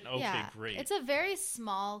love it? Okay, Yeah. great. It's a very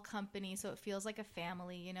small company, so it feels like a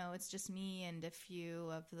family. It's just me and a few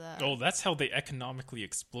of the. Oh, that's how they economically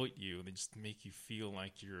exploit you. They just make you feel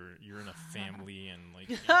like you're in a family and like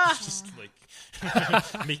it's just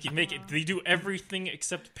like make it. They do everything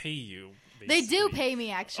except pay you. They do basically. pay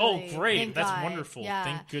me actually. Oh, great! Thank That's God. wonderful. Yeah.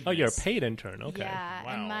 Thank goodness. Oh, you're a paid intern. Okay. Yeah, Wow.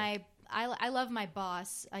 and I love my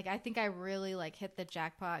boss. Like, I think I really like hit the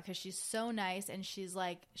jackpot because she's so nice, and she's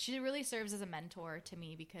like, she really serves as a mentor to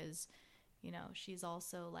me because, she's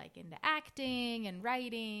also like into acting and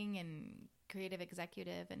writing and creative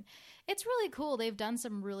executive, and it's really cool. They've done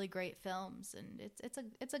some really great films, and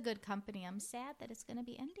it's a good company. I'm sad that it's going to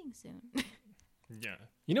be ending soon. Yeah.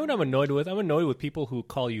 You know what I'm annoyed with? I'm annoyed with people who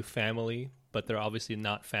call you family, but they're obviously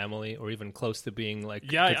not family or even close to being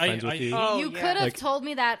like Yeah, good friends with I- you. Oh, you yeah. could have Like- told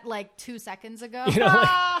me that like 2 seconds ago. You know,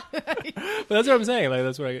 but that's what I'm saying. Like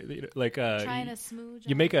that's what Trying to smooch.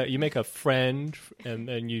 you make a friend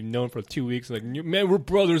and you've known for 2 weeks. Like, man, we're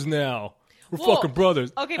brothers now. We're Well, fucking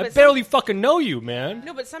brothers. okay, I but barely fucking know you, man.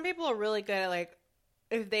 No, but some people are really good at like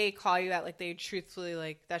if they call you that, like they truthfully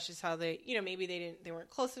like that's just how they maybe they weren't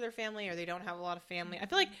close to their family or they don't have a lot of family. I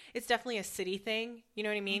feel like it's definitely a city thing. You know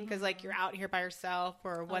what I mean? Because like you're out here by yourself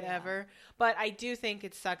or whatever. But I do think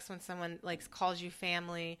it sucks when someone like calls you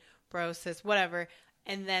family, bro, sis, whatever,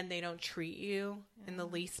 and then they don't treat you in the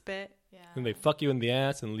least bit. Yeah. And they fuck you in the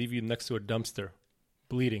ass and leave you next to a dumpster,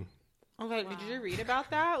 bleeding. Okay, did you read about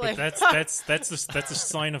that? But Like that's a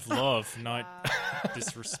sign of love, not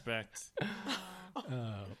disrespect.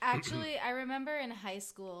 Actually, I remember in high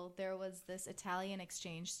school there was this Italian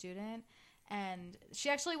exchange student, and she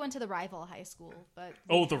actually went to the rival high school. But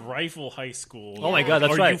Oh, the rival high school. Oh my god,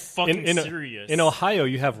 that's Are right. you fucking in serious? In Ohio,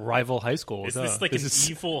 you have rival high schools. Is this huh? like This an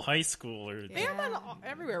is- evil high school? Or they have that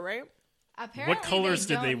everywhere, right? apparently, what colors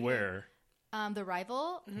did they don't- wear? The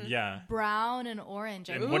rival, Yeah. brown and orange,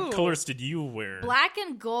 and And what Ooh. colors did you wear? black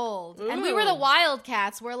and gold. And we were Ooh. the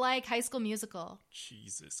Wildcats. We're like High School Musical.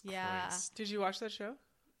 Jesus Yeah. Christ. Did you watch that show?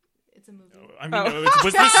 It's a movie. I mean,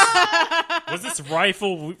 was this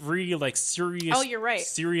rivalry like serious? Oh, you're right.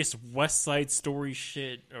 Serious West Side Story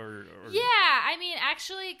shit, or Yeah, I mean,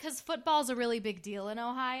 actually, because football's a really big deal in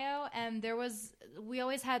Ohio, and we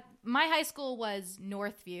always had, my high school was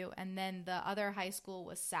Northview, and then the other high school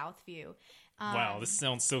was Southview. Wow, this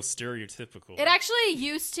sounds so stereotypical. It actually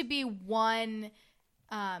used to be one.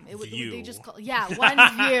 View. They just one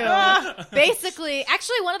view. Basically,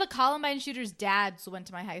 actually, one of the Columbine shooters' dads went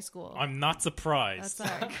to my high school. I'm not surprised.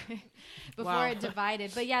 That's all right. Before Wow. it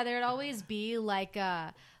divided, but yeah, there'd always be like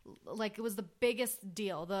it was the biggest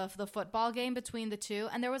deal, the football game between the two,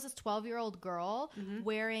 and there was this 12-year-old girl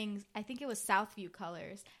wearing, I think it was Southview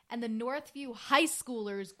colors, and the Northview high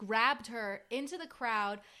schoolers grabbed her into the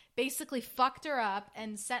crowd, basically fucked her up,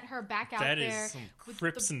 and sent her back out That there. is some with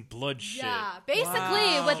Crips the- and Blood shit. Yeah, basically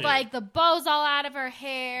Wow. with Shit. like the bows all out of her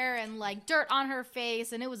hair and like dirt on her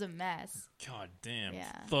face, and it was a mess. God damn.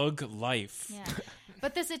 Yeah. Thug life. Yeah.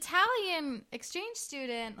 But this Italian exchange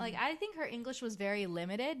student, like, I think her English was very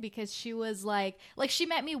limited because she was like she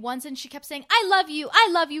met me once and she kept saying, I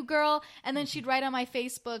love you, girl. And then she'd write on my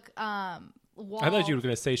Facebook wall I thought you were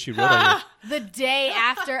going to say she wrote on you. the day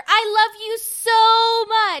after, I love you so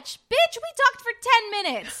much. Bitch, we talked for 10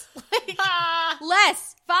 minutes. Like,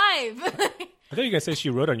 less, 5. I thought you were going to say she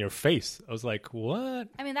wrote on your face. I was like, what?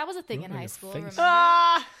 I mean, that was a thing in on high your school, face.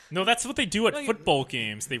 remember? No, that's what they do at football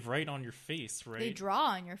games. They write on your face, right? They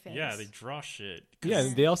draw on your face. Yeah, they draw shit. 'Cause- Yeah,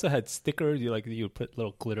 and they also had stickers. You put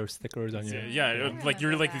little glitter stickers on your. Yeah, like you're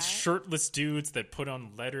remember like that. these shirtless dudes that put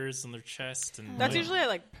on letters on their chest, and That's like, usually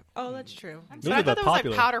like, oh, that's true. Those But are I the thought that was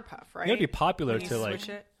popular- like powder puff, right? It'd be popular When you to like switch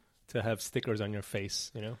it. to have stickers on your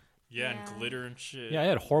face. You know. yeah, Yeah. and glitter and shit. Yeah, I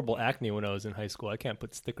had horrible acne when I was in high school. I can't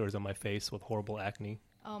put stickers on my face with horrible acne.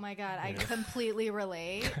 Oh my God, I completely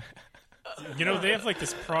relate. You know, they have like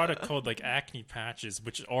this product called like acne patches,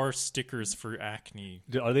 which are stickers for acne.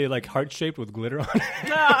 Are they like heart shaped with glitter on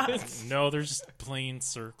it? No, they're just plain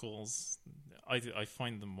circles. I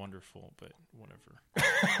find them wonderful, but whatever.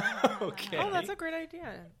 Okay. Oh, that's a great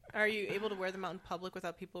idea. Are you able to wear them out in public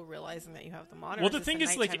without people realizing that you have them on? Or Well, is the this thing a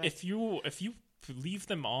is, like, nighttime if you leave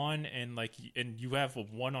them on and like and you have a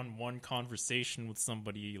one-on-one conversation with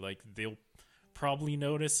somebody, like they'll probably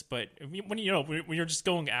notice. But when you're just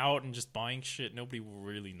going out and just buying shit, nobody will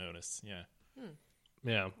really notice. Yeah.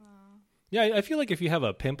 Yeah. Yeah, I feel like if you have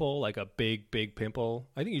a pimple, like a big pimple,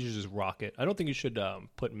 I think you should just rock it. I don't think you should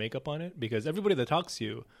put makeup on it because everybody that talks to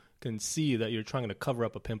you can see that you're trying to cover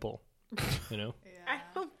up a pimple. You know? I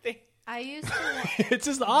don't think. I used to. It's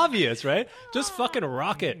just obvious, right? Just fucking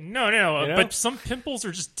rock it. No, You know? but some pimples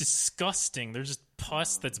are just disgusting. They're just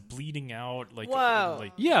pus that's bleeding out. Like, Whoa.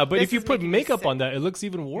 like Yeah, but This if you is put making me makeup sick. on that, it looks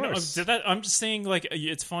even No, worse. I'm just saying, like,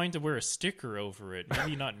 it's fine to wear a sticker over it.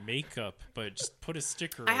 Maybe not makeup, but just put a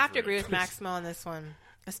sticker I have over to agree it. with Maximo on this one.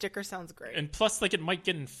 A sticker sounds great. And plus, like, it might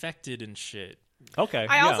get infected and shit. Okay.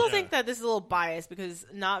 I yeah. also think that this is a little biased because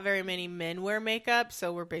not very many men wear makeup,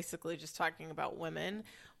 so we're basically just talking about women.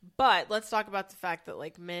 But let's talk about the fact that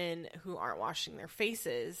like men who aren't washing their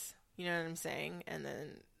faces, you know what I'm saying, and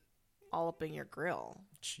then all up in your grill.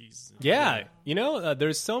 Jeez. Yeah, you know,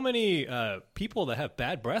 there's so many people that have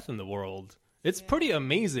bad breath in the world. It's pretty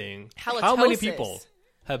amazing how many Halitosis. people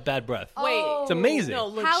have bad breath. Wait, It's amazing. no,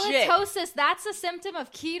 legit. Halitosis, that's a symptom of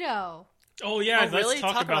keto. Oh yeah, Oh, let's really?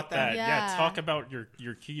 talk, Talk about about that. that. Yeah. Yeah. Talk about your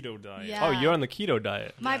keto diet. Yeah. Oh, you're on the keto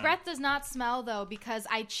diet. My Yeah. breath does not smell though because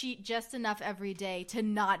I cheat just enough every day to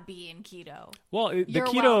not be in keto. Well, the You're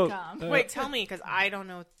keto. welcome. Wait, tell me because I don't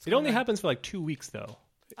know. What's It only going on. happens for like 2 weeks though.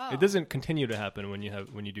 Oh. It doesn't continue to happen when you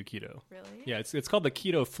do keto. Really? Yeah, it's called the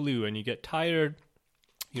keto flu, and you get tired.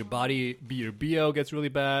 Your body, your BO gets really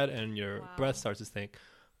bad, and your breath starts to stink.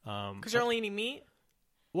 Because you're only eating meat.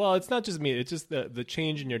 Well, it's not just meat. It's just the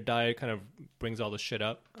change in your diet kind of brings all the shit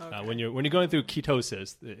up. When you're going through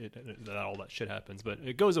ketosis, all that shit happens, but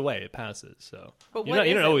it goes away. It passes. So, But you're what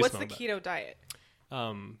you is don't it? always What's the smell keto diet?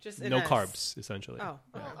 bad. Just in no a- carbs, essentially. Oh,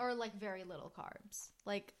 okay. Or like very little carbs,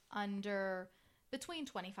 like between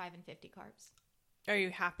 25 and 50 carbs. Are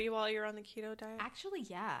you happy while you're on the keto diet? Actually,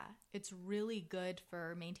 yeah, it's really good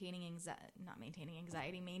for maintaining maintaining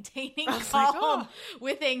I was like, calm oh.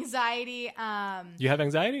 with anxiety. You have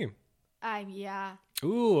anxiety? Yeah,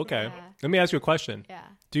 Ooh, okay. Yeah. Let me ask you a question. yeah.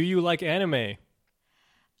 Do you like anime?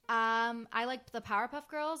 I like the Powerpuff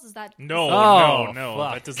Girls. Is that No, Oh, no,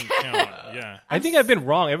 fuck. that doesn't count. Yeah. I think I've been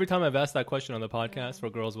wrong every time I've asked that question on the podcast for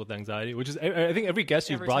girls with anxiety, which is I think every guest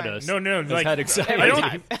you've Every brought time. us No, has like had anxiety.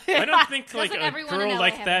 I don't think like Doesn't a everyone in girl LA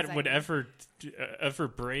like have that would anxiety? ever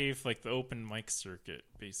brave like the open mic circuit,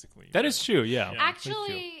 basically. That is true. Yeah. Yeah. That's true.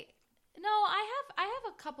 actually no? I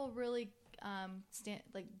have a couple really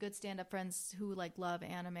like good stand-up friends who like love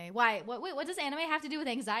anime. Why? What does anime have to do with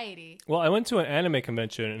anxiety? Well, I went to an anime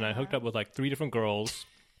convention and I hooked up with like 3 different girls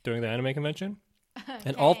during the anime convention,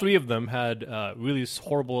 and all 3 of them had really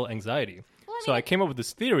horrible anxiety. Well, So I came up with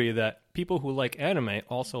this theory that people who like anime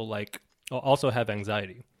also have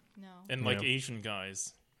anxiety. No. And like Yeah. Asian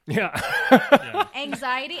guys. Yeah.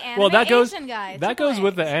 Anxiety, anime, Well, that goes Asian guys. that Triple goes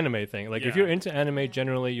with the X. anime thing. Like if Yeah. you're into anime,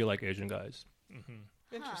 generally you like Asian guys.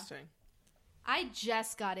 Interesting. I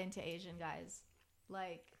just got into Asian guys.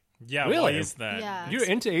 Like, Yeah, Really? why is that? Yeah. You're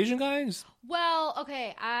into Asian guys? well,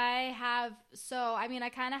 okay, I have. So, I mean, I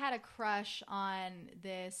kind of had a crush on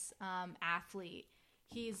this athlete.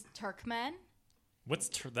 He's Turkmen. What's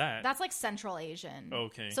that? That's like Central Asian.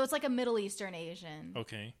 Okay. So it's like a Middle Eastern Asian.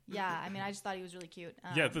 Okay. Yeah, I mean, I just thought he was really cute.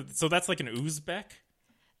 Yeah, so that's like an Uzbek?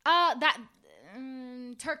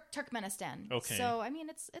 Turkmenistan. Okay. So I mean,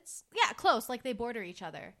 it's close. Like they border each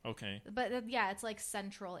other. Okay. But yeah, it's like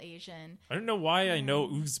Central Asian. I don't know why I know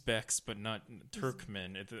Uzbeks but not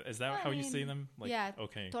Turkmen. Is that how you say mean, them? Like, yeah.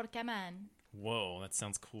 Okay. Turkmen. Whoa, that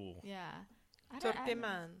sounds cool. Yeah.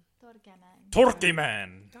 Turkmen. Turkmen.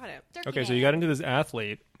 Turkmen. Got it. Okay, so you got into this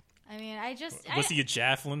athlete. I mean, Was he a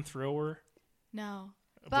javelin thrower? No.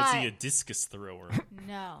 Was But he a discus thrower?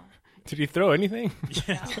 no. Did he throw anything?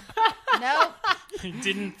 Nope. He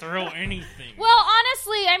didn't throw anything. Well,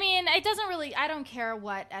 honestly, I mean, it doesn't really. I don't care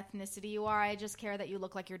what ethnicity you are. I just care that you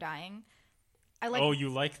look like you're dying. I like. you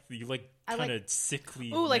like I kind like- of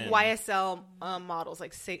sickly. Ooh, like men. YSL models,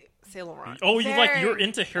 like Saint Laurent. Oh, Very- you're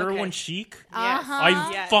into heroin Okay. chic? Yes. Uh-huh.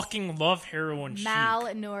 I Yes. fucking love heroin chic.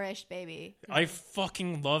 malnourished baby. I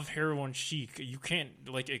fucking love heroin chic. You can't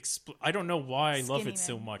like I don't know why I love Skinny it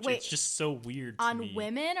so men. much. Wait, it's just so weird to On me.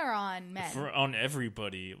 women or on men? On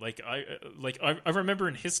everybody. I remember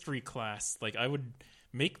in history class, like I would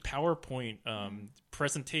make PowerPoint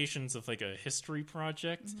presentations of like a history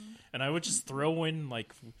project, and I would just throw in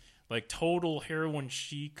like total heroin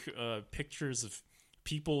chic pictures of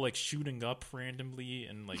people like shooting up randomly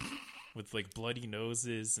and like with like bloody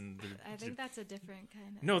noses and I think that's a different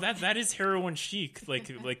kind of. no, that is heroin chic.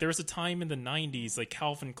 Like there was a time in the 90s, like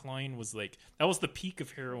Calvin Klein was like that was the peak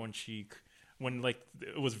of heroin chic when like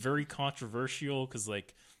it was very controversial because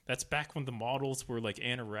like that's back when the models were like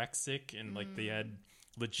anorexic and like they had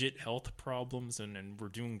legit health problems and were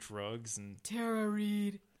doing drugs and Tara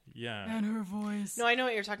Reid yeah. and her voice. No, I know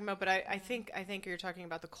what you're talking about, but I think you're talking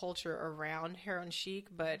about the culture around heroin chic,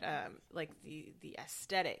 but like the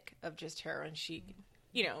aesthetic of just heroin chic,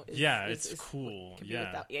 you know. It's cool. could be Yeah.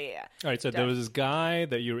 without- yeah. All right, so there was this guy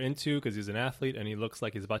that you were into because he's an athlete and he looks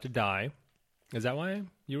like he's about to die. Is that why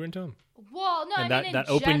you were into him? Well, no, And I mean that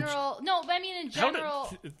in opened- general. No, but I mean in How did-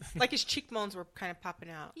 general. Like his cheekbones were kind of popping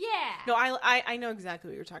out. Yeah. No, I know exactly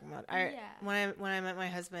what you're talking about. Yeah. When I met my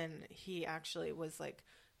husband, he actually was like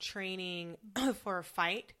training for a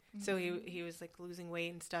fight. So he was like losing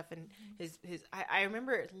weight and stuff, and I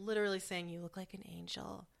remember literally saying, "You look like an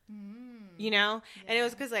angel," you know, and it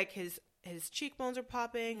was because like his cheekbones are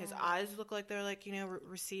popping, his eyes look like they're like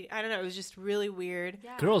receding. I don't know, it was just really weird.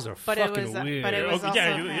 Yeah. Girls are But it fucking was, weird. but it was Oh, also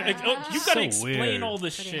yeah, you gotta So explain weird. all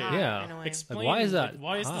this pretty shit. hot Yeah. in a way. Explain Like, why is that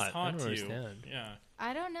why is this hot? I hot don't to you? understand. Yeah.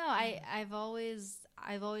 I don't know. I've always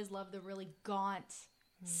loved the really gaunt,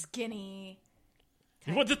 skinny.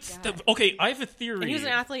 Well, okay, I have a theory. And he was an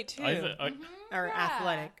athlete too, I have a- or Yeah.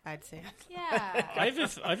 athletic, I'd say. Yeah. I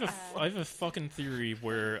have a fucking theory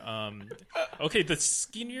where okay, the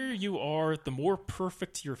skinnier you are, the more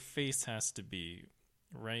perfect your face has to be,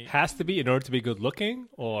 right? Has to be in order to be good looking,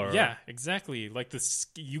 or Yeah, exactly. Like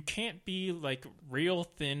you can't be like rail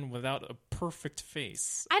thin without a perfect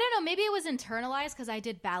face. I don't know. Maybe it was internalized because I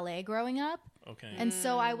did ballet growing up. Okay. And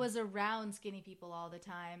so I was around skinny people all the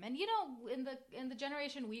time. And you know, in the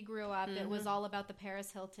generation we grew up, it was all about the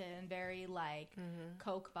Paris Hilton, very like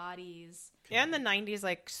Coke bodies. Yeah, in the 90s,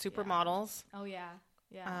 like supermodels. Oh yeah.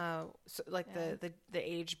 Yeah. So like Yeah. the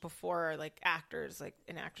age before like actors, like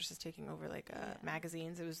and actresses taking over like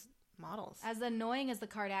magazines, it was models. As annoying as the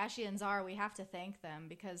Kardashians are, we have to thank them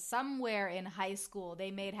because somewhere in high school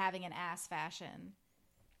they made having an ass fashion.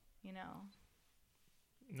 You know.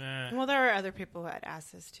 Nah. Well, there are other people who had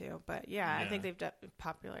asses too, but I Yeah. think they've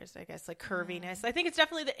popularized, I guess, like curviness. I think it's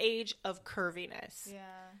definitely the age of curviness,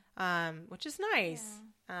 Yeah. which is nice.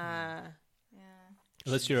 Yeah.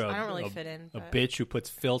 unless you're I don't really a fit in. a but- bitch who puts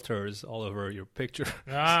filters all over your picture.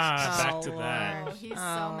 Back Oh, to Lord. that. Oh, he's so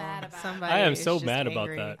mad about somebody I am is so just mad about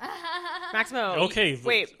angry. that. Maximo. Okay,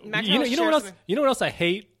 wait. Maximo, You know what share else? something. You know what else I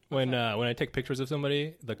hate when I take pictures of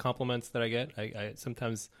somebody. The compliments that I get. I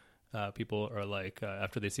sometimes people are like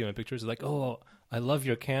after they see my pictures, they're like, "Oh, I love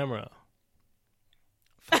your camera."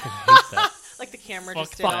 Fucking hate that. camera Fuck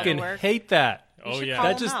just did all the Fucking work. hate that. Oh should yeah. call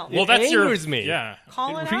That him just out. well, it that's your angers me. Yeah.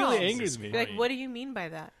 Call It it really out. angers me. Like, what do you mean by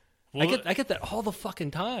that? Well, I get that all the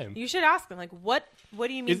fucking time. You should ask them. Like, what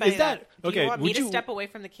do you mean Is- by is that- Do okay, you want me would to you- step away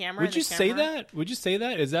from the camera? Would and you the say camera? that? Would you say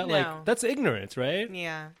that? Is that No. like that's ignorance, right?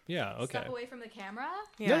 Yeah. Yeah. Okay. Step away from the camera.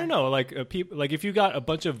 Yeah. No. Like people, like if you got a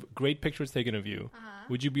bunch of great pictures taken of you,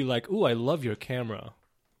 would you be like, "Ooh, I love your camera"?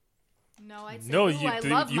 No, I'd say, No, ooh, you- I they-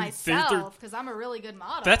 love you- they're- myself because I'm a really good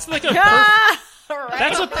model. That's like a Right.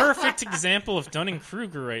 that's a perfect example of Dunning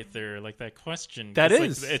Kruger right there. Like that question. That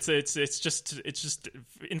It's is. Like, it's just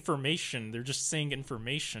information. They're just saying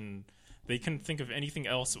information. They couldn't think of anything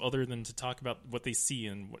else other than to talk about what they see,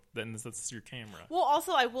 and then that's your camera. Well,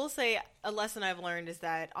 also, I will say a lesson I've learned is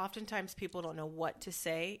that oftentimes people don't know what to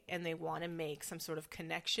say and they want to make some sort of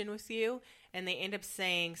connection with you, and they end up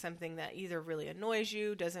saying something that either really annoys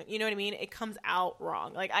you, doesn't, you know what I mean? It comes out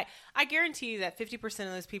wrong. Like, I guarantee you that 50%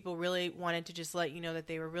 of those people really wanted to just let you know that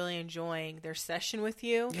they were really enjoying their session with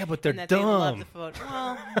you. Yeah, but they're and that They love dumb. the photo.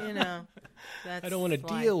 Well, you know, that's I don't want to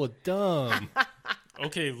life. deal with dumb.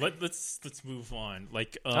 Okay, let's move on.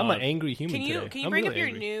 Like I'm an angry human Can you today. can you I'm bring really up your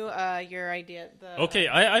angry. new your idea? The, Okay,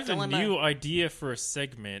 I have dilemma. a new idea for a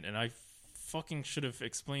segment, and I fucking should have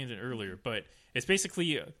explained it earlier. But it's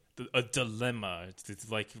basically a dilemma. It's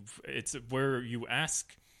like it's where you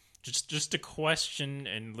ask just a question,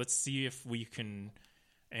 and let's see if we can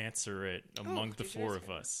answer it among the you four should of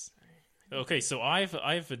us. Okay, so I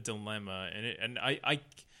have a dilemma, and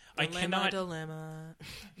I cannot. dilemma.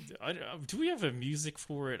 Do we have a music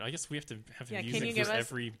for it? I guess we have to have Yeah, can music you for give us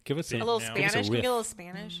every. Give us bit A little now. Give us a Spanish. Can you get a riff. little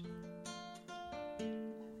Spanish?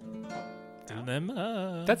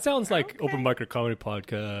 Dilemma. That sounds like Okay. open mic or comedy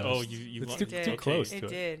podcast. Oh, you It's want- too, It too did. close It to it.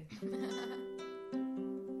 did.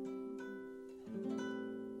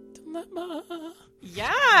 dilemma.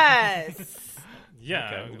 Yes. Yeah.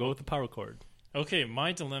 Okay, we'll go with the power chord. Okay,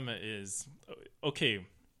 my dilemma is okay.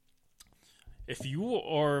 If you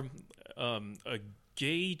are a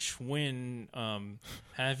gay twin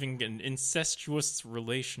having an incestuous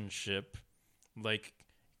relationship, like,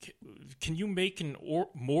 can you make an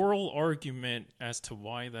moral argument as to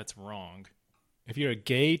why that's wrong? If you're a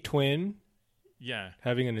gay twin Yeah,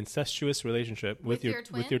 having an incestuous relationship with With your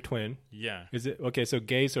with your twin, yeah. is it okay? So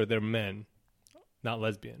gays are they're men, not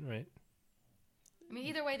lesbian, right? I mean,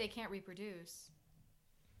 either way, they can't reproduce.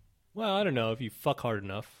 Well, I don't know if you fuck hard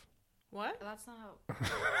enough. What? But that's not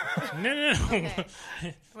how. No. Okay.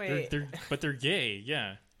 Wait. But they're gay.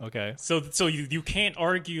 Yeah. Okay. So you can't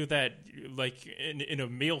argue that, like, in a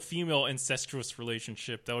male female incestuous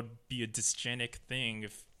relationship, that would be a dysgenic thing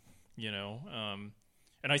if, you know.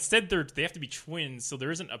 And I said they have to be twins, so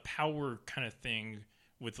there isn't a power kind of thing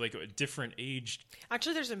with like a different age.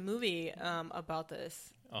 Actually, there's a movie about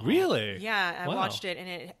this. Really? Yeah, I Wow. watched it, and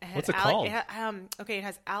it had What's it called? It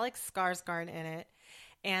has Alex Skarsgård in it,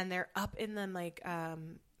 and they're up in the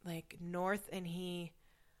like north, and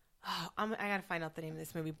I gotta find out the name of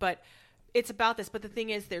this movie, but it's about this. But the thing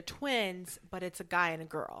is, they're twins, but it's a guy and a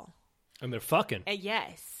girl. And they're fucking. And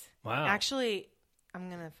yes, Wow. actually, I'm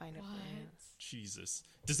gonna find out. Jesus.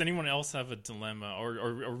 Does anyone else have a dilemma, or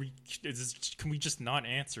are we? Can we just not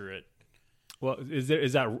answer it? Well, is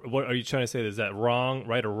that what are you trying to say? Is that wrong,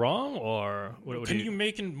 right or wrong, or what Can you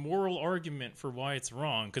make a moral argument for why it's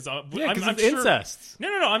wrong? Because Yeah, I'm because it's sure, incest. No.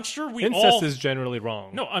 I'm sure we Incest all. is generally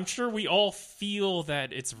wrong. No, I'm sure we all feel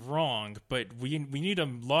that it's wrong, but we need a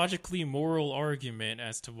logically moral argument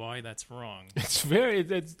as to why that's wrong. It's very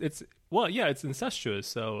it's well, yeah, it's incestuous,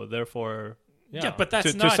 so therefore, yeah. but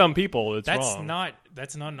that's to not- some people it's That's wrong.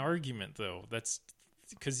 that's not an argument though. That's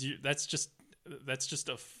because that's just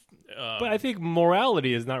a. But I think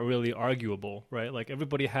morality is not really arguable, right? Like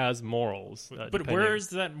everybody has morals. But depending- where is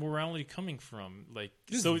that morality coming from? Like,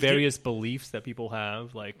 Just so various beliefs that people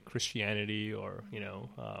have, like Christianity or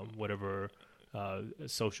whatever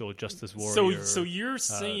social justice warrior. So you're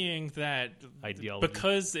saying that ideology.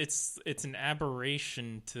 because it's an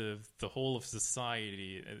aberration to the whole of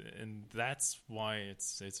society, and that's why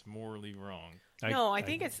it's morally wrong. I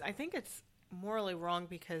think it's morally wrong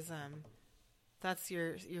because that's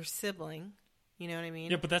your sibling. You know what I mean?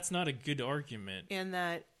 Yeah, but that's not a good argument. And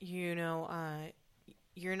that you're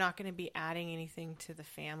not going to be adding anything to the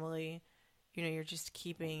family. You're just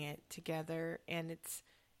keeping it together, and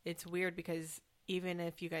it's weird because even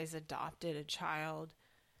if you guys adopted a child,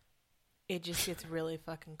 it just gets really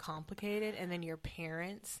fucking complicated. And then your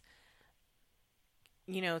parents,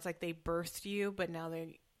 it's like they birthed you, but now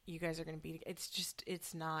you guys are going to be. It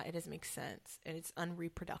doesn't make sense, and it's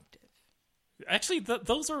unreproductive. Actually,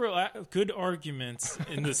 those are good arguments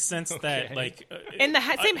in the sense that, like, in the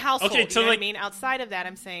same household. okay, You so, know what I like- mean, outside of that,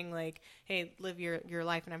 I'm saying like, hey, live your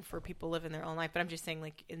life, and I'm for people living their own life. But I'm just saying,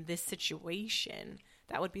 like, in this situation,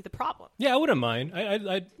 that would be the problem. Yeah, I wouldn't mind.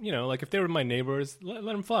 I you know, like if they were my neighbors, let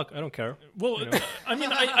them fuck. I don't care. well, I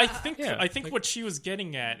mean, I think Yeah, I think like- what she was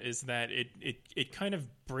getting at is that it kind of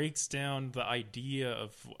breaks down the idea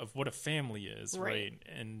of what a family is, Right.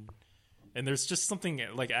 right? And there's just something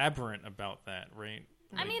like aberrant about that, right?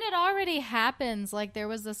 I mean, it already happens. Like, there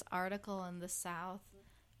was this article in the South,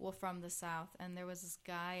 well, from the South, and there was this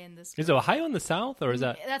guy in this. Is Ohio in the South or is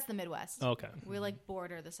that? That's the Midwest. Okay, We like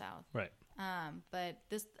border the South. right. But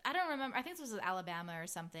this, I don't remember. I think this was Alabama or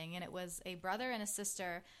something, and it was a brother and a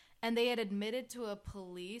sister, and they had admitted to a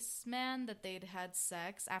policeman that they'd had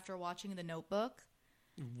sex after watching The Notebook.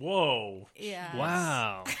 Whoa. Yeah.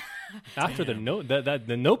 Wow. After the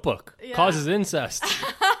the Notebook Yeah. causes incest.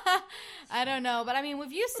 I don't know, but I mean,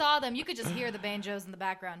 if you saw them, you could just hear the banjos in the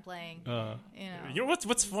background playing. You know. You know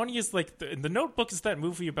what's funny is like the Notebook is that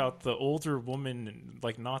movie about the older woman and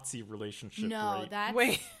like Nazi relationship. No, right?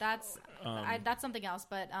 Wait. that's that's something else.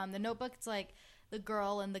 But The Notebook, it's like the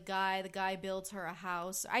girl and the guy. The guy builds her a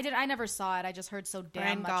house. I never saw it. I just heard so damn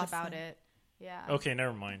Ryan much Gosling. about it. Yeah. Okay,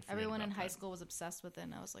 never mind. Forget Everyone about in high that. school was obsessed with it,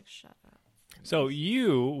 and I was like, shut up. So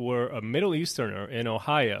you were a Middle Easterner in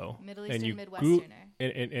Ohio, Middle and Eastern you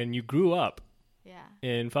Midwesterner. and you grew up Yeah.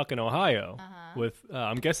 in fucking Ohio with.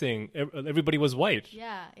 I'm guessing everybody was white.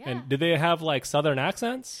 Yeah. Yeah. And did they have like Southern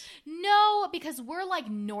accents? No, because we're like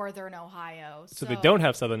Northern Ohio. So they don't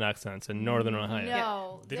have Southern accents in Northern Ohio.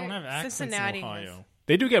 No. They don't they're have accents Cincinnati in has- Ohio.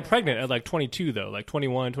 They do get pregnant at like 22 though, like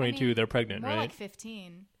 21, 22. I mean, they're pregnant, more right? like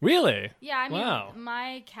 15. Really? Yeah, I mean, Wow.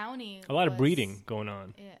 my county. A lot of was- breeding going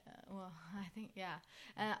on. Yeah, well, I think, yeah.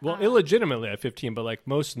 Well, illegitimately at 15, but like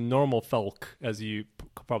most normal folk, as you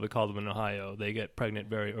probably call them in Ohio, they get pregnant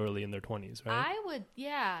very early in their 20s, right? I would,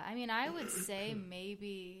 yeah. I mean, I would say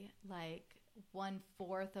maybe like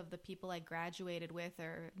 1/4 of the people I graduated with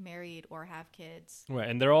are married or have kids. Right,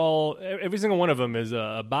 and they're all, every single one of them is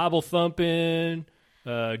a Bible thumping,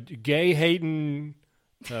 gay hating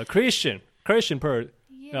Christian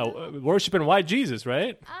Yeah. worshiping white Jesus,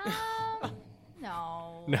 right?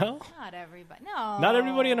 No. No? Not everybody. No. Not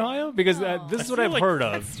everybody in Ohio, because No. this is I what feel I've like heard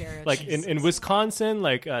that's of. stereotypes. Like in Wisconsin,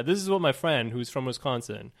 like this is what my friend who's from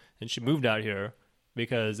Wisconsin, and she moved out here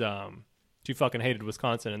because she fucking hated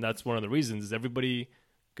Wisconsin, and that's one of the reasons. Is everybody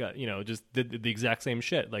got just did the exact same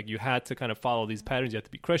shit. Like you had to kind of follow these patterns. You have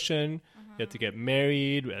to be Christian. You have to get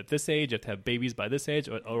married at this age. You have to have babies by this age,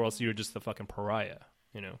 or else you're just a fucking pariah.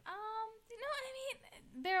 You know.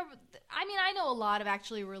 I mean, I know a lot of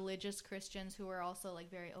actually religious Christians who are also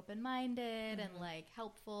like very open-minded and like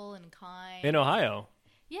helpful and kind. In Ohio.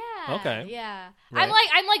 Yeah. Okay. Yeah. Right.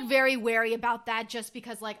 I'm like very wary about that just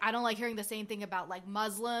because like I don't like hearing the same thing about like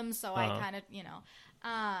Muslims, so I kind of,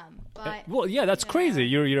 but Well, yeah, that's crazy.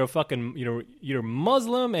 You're a fucking you're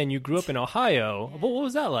Muslim and you grew up in Ohio. Yeah. What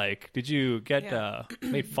was that like? Did you get Yeah.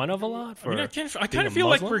 made fun of a lot for? I mean, I being kind a of feel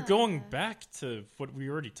like Muslim? we're going back to what we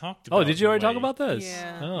already talked about. Oh, did you in a already talk way. about this?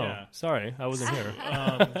 Yeah. Oh, Yeah. sorry, I wasn't here.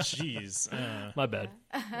 Jeez. My bad.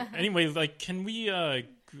 Anyway, like, can we?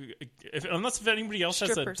 Unless if anybody else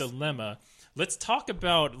Strippers. has a dilemma, let's talk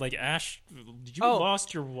about like Ash. You Oh.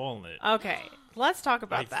 lost your wallet. Okay, let's talk I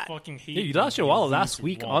about that. fucking hate. Yeah, you lost your wallet lose last your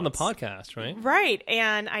week on the wallets. podcast, right? Right,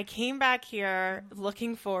 and I came back here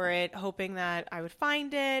looking for it, hoping that I would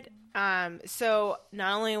find it. So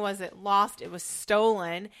not only was it lost, it was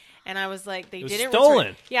stolen, and I was like, they was didn't stolen?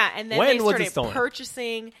 return. Yeah, and then When they was it started stolen?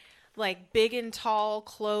 purchasing like big and tall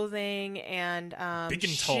clothing and Big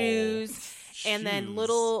and tall. shoes, and then Shoes.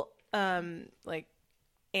 little like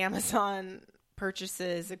Amazon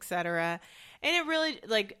purchases, etc. And it really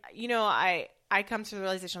I come to the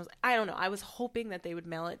realization, I don't know. I was hoping that they would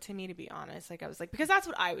mail it to me, to be honest. Like, I was like, because that's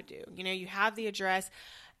what I would do. You have the address,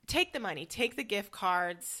 take the money, take the gift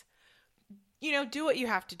cards, do what you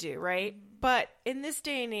have to do, right? But in this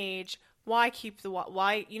day and age, why keep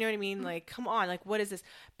why, you know what I mean? Like, come on, like, what is this?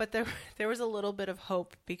 But there was a little bit of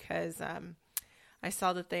hope because I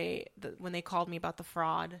saw that when they called me about the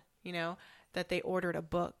fraud, that they ordered a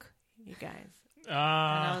book, you guys. And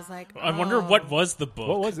I was like, I wonder what was the book.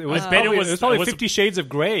 What was it? I bet it was probably 50 Shades of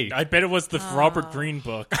Grey. I bet it was the Robert Greene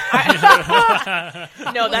book.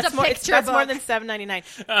 No, that's a more. picture That's more book. than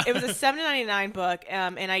 $7.99. It was a $7.99 book,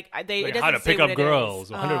 and Like it doesn't how to say pick what up it is.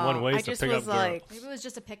 girls, 101 ways I to just pick was up like, Maybe it was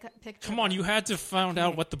just a picture. Come on, you had to find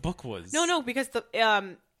out what the book was. no, because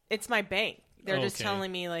it's my bank. They're just Okay.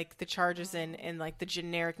 telling me like the charges and like the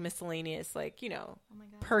generic miscellaneous like Oh my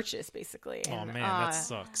god. purchase basically. Oh And, man, that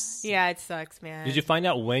sucks. Yeah, it sucks, man. Did you find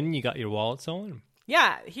out when you got your wallet stolen?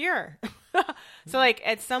 Yeah, here. So like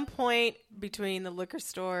at some point between the liquor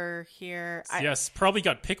store here, Yes, probably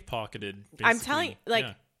got pickpocketed. I'm telling you, basically. like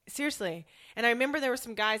Yeah. seriously. And I remember there were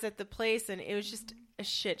some guys at the place, and it was just a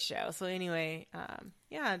shit show. So anyway,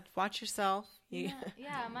 yeah, watch yourself. Yeah,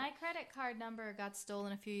 my credit card number got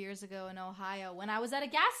stolen a few years ago in Ohio when I was at a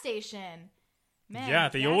gas station. Man, Yeah,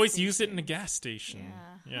 they gas always station. use it in a gas station.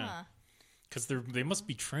 Yeah. Huh. Because they must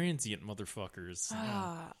be transient motherfuckers.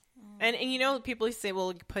 And you know, people say,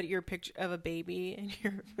 well, put your picture of a baby in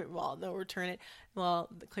your wallet, they'll return it. Well,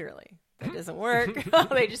 clearly that doesn't work.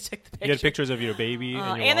 They just took the picture. You had pictures of your baby in your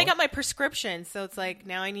and they wallet? got my prescription, so it's like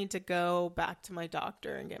now I need to go back to my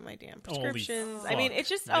doctor and get my damn Holy prescriptions. I fuck. mean, it's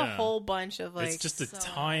just a Yeah. whole bunch of like. It's just a so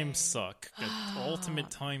time annoying. suck, an ultimate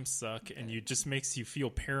time suck, and it just makes you feel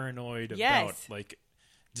paranoid Yes. about like,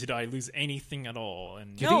 did I lose anything at all?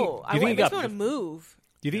 And Do you think- no, do you think it you makes got- me want to move.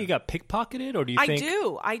 Do you think you got pickpocketed, or do you I think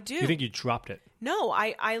do. do you think you dropped it? No,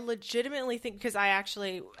 I legitimately think, because I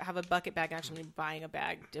actually have a bucket bag, actually buying a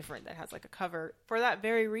bag different that has like a cover for that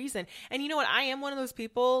very reason. And you know what? I am one of those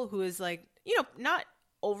people who is like, you know, not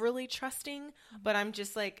overly trusting, but I'm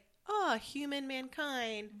just like, oh, human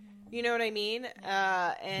mankind. You know what I mean?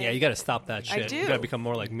 And Yeah, you got to stop that shit. do. You got to become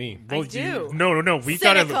more like me. I do. No. We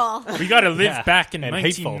Cynical. gotta live Yeah, back in and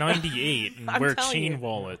hateful. 1998 and I'm wear telling chain you.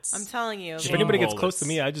 wallets. I'm telling you. If Chain anybody gets wallets. close to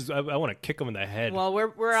me, I want to kick them in the head. Well,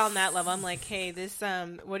 we're on that level. I'm like, hey, this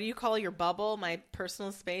what do you call your bubble? My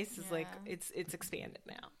personal space is like it's expanded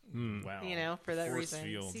now. Wow. You know, for that Force reason.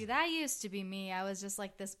 field. See, that used to be me. I was just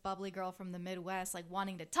like this bubbly girl from the Midwest, like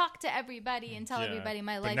wanting to talk to everybody and tell Yeah. everybody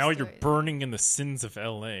my But life now story. you're burning in the sins of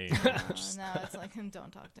LA. No, it's like,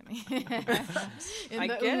 don't talk to me. In I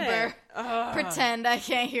the get Uber, it. pretend I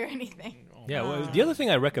can't hear anything. Yeah, well, the other thing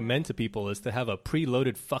I recommend to people is to have a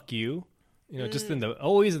preloaded "fuck you." You know, just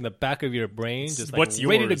always in the back of your brain, just like What's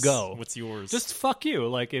ready to yours? go. What's yours? Just fuck you.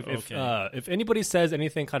 Like if Okay. if anybody says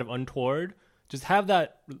anything kind of untoward, just have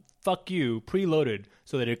that fuck you preloaded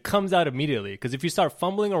so that it comes out immediately. Because if you start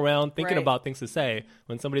fumbling around thinking Right. about things to say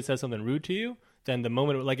when somebody says something rude to you, then the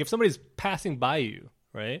moment, like if somebody's passing by you,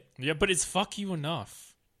 right? yeah, but it's fuck you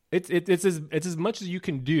enough. It's as much as you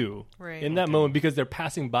can do Right. in that moment because they're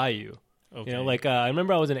passing by you. Okay. You know, like I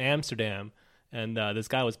remember I was in Amsterdam and this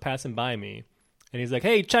guy was passing by me, and he's like,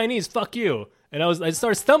 "Hey, Chinese, fuck you!" And I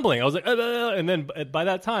started stumbling. I was like, and then by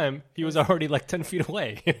that time he was already like 10 feet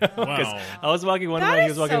away. You know? 'Cause Wow. I was walking one That way, he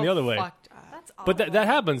is was walking so the other way. fucked up. That's awful. But that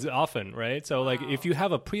happens often, right? So like if you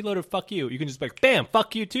have a preloaded fuck you, you can just be like, bam,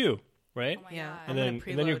 fuck you too, right? Oh my Yeah. God. I'm gonna and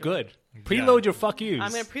then you're preload good. Preload your fuck yous.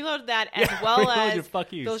 I'm going to preload that as Yeah, well preload as your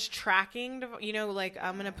fuck yous. those tracking, you know, like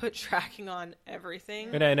I'm going to put tracking on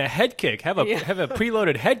everything. and a head kick. Have a Yeah. have a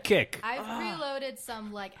preloaded head kick. I've preloaded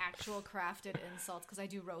some like actual crafted insults because I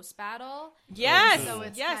do roast battle. Yes. So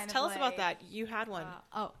it's yes. kind of Tell us about like- that. You had one.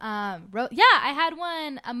 Yeah, I had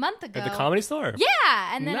one a month ago. At the Comedy Store.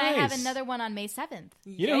 Yeah, and then I have Nice. another one on May 7th.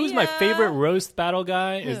 You know who's my favorite roast battle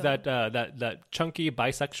guy? Is Who? that chunky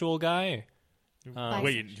bisexual guy?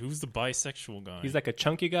 Wait, who's the bisexual guy? He's like a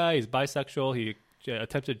chunky guy. He's bisexual. He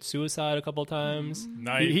attempted suicide a couple times.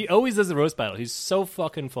 Nice. He always does the roast battle. He's so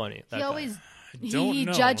fucking funny. that He guy. always don't he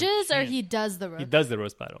know. judges or Can't- he does the he roast. does the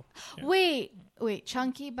roast battle. Wait,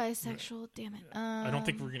 chunky bisexual. Damn it. I don't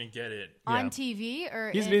think we're gonna get it. on Yeah. TV or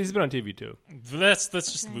He's in- been on TV too. Let's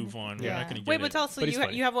just move on. We're Yeah. not gonna get Wait, it. but tell us, so But he's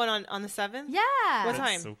funny. you have one on the 7th? yeah. What That's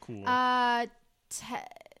time? so cool.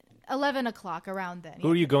 11 o'clock around then.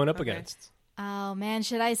 Who are you going up Okay. against? Oh man,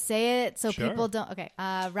 should I say it so Sure. people don't? Okay,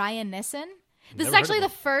 Ryan Nissen. This is Never heard actually of the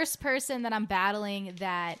him. first person that I'm battling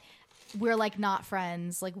that we're like not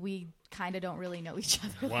friends. Like we kind of don't really know each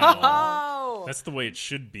other. Wow. Oh. That's the way it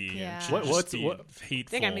should be. Yeah. It should What- just what's- be what-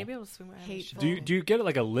 hateful. Think I maybe I'll swing my Hateful. Do you get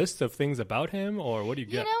like a list of things about him, or what do you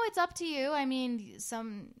You get? know, it's up to you. I mean,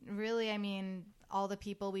 all the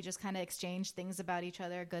people we just kind of exchange things about each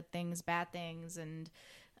other, good things, bad things, and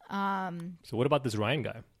So what about this Ryan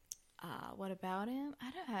guy? what about him?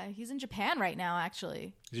 I don't know. He's in Japan right now,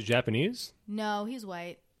 actually. Is he Japanese? No, he's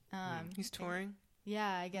white. He's touring. Yeah,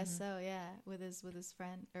 I guess so. Yeah, with his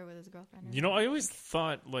friend or with his girlfriend. or You know, I something. always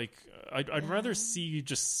thought like I'd rather see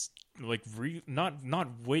just like not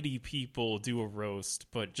witty people do a roast,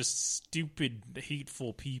 but just stupid,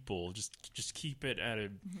 hateful people. Just keep it at a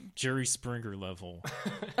Jerry Springer level.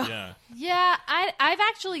 Yeah. Yeah, I've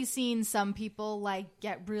actually seen some people like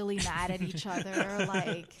get really mad at each other.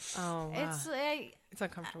 Like Oh, wow. it's like It's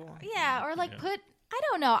uncomfortable. yeah, or like Yeah. put. I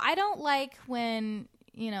don't know. I don't like when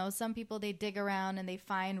some people, they dig around and they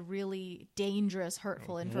find really dangerous,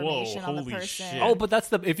 hurtful information on the holy person. shit. Oh, but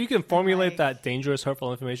that's if you can formulate Like- that dangerous,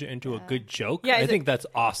 hurtful information into a good joke, Yeah, I is think that's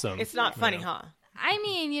awesome. It's not funny, huh? I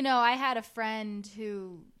mean, I had a friend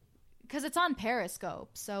who, because it's on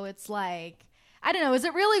Periscope, so it's like, I don't know, is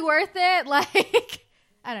it really worth it? Like,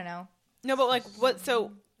 I don't know. No, but like what?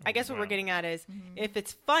 So I guess what we're getting at is if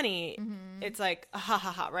it's funny, it's like ha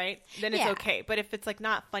ha ha, right? Then it's Yeah. okay. But if it's like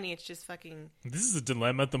not funny, it's just fucking This is a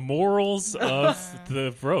dilemma. The morals of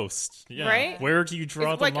the roast. Yeah. Right? Where do you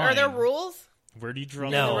draw the like, line? are there rules? Where do you draw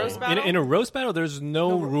no, the roast line? battle? in a roast battle, there's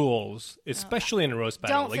no rules, especially in a roast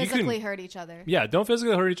battle. Don't Like, physically you can, hurt each other. yeah, don't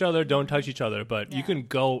physically hurt each other, don't touch each other, but you Yeah. can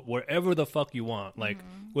go wherever the fuck you want. Like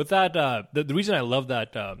with that, the reason I love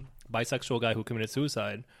that bisexual guy who committed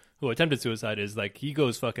suicide, who attempted suicide, is like he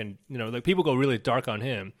goes fucking, like people go really dark on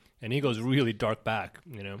him, and he goes really dark back.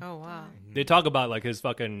 Oh wow. They talk about like his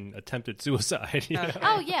fucking attempted suicide.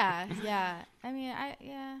 Oh, yeah. I mean,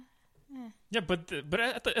 Yeah, but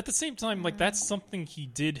at the same time, like that's something he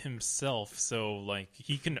did himself, so like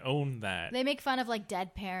he can own that. they make fun of, like,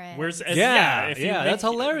 dead parents. Whereas, yeah, if you that's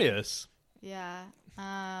make- hilarious. Yeah.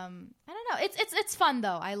 I don't know. It's fun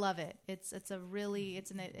though. I love it. It's an that's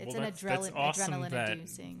adrenaline awesome that-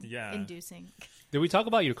 inducing. yeah. Inducing. Did we talk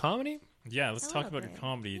about your comedy? Yeah, let's A talk little about your bit.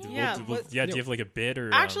 comedy. Yeah, Do what- you have like a bit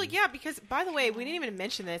or Actually, yeah, because by the way, we didn't even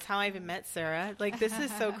mention this, how I even met Sarah. Like, this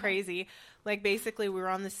is so crazy. Like, basically, we were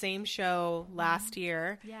on the same show last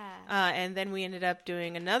year. Yeah. And then we ended up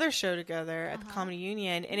doing another show together at the Comedy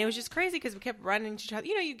Union. And it was just crazy because we kept running into each other.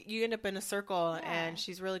 You end up in a circle, and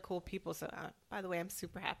she's really cool people. So, by the way, I'm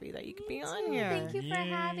super happy that you could be on here. Thank you for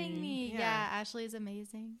having me. Yeah. Yeah, Ashley is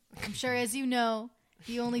amazing. I'm sure, as you know,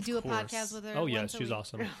 you only do a course. podcast with her. Oh, yes, once a she's week.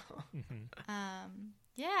 awesome.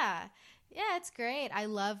 Yeah, it's great. I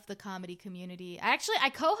love the comedy community. I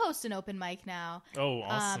co-host an open mic now. Oh,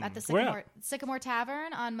 awesome. At the Where Sycamore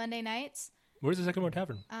Tavern on Monday nights. Where's the Sycamore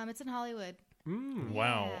Tavern? It's in Hollywood.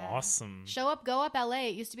 Wow, Yeah. awesome. Show up, go up, LA.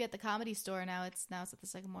 It used to be at the Comedy Store. Now it's at the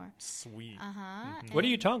Sycamore. Sweet. What do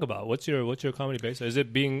you talk about? What's your comedy base? Is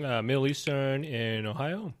it being Middle Eastern in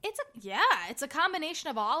Ohio? It's a combination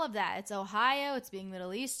of all of that. It's Ohio. It's being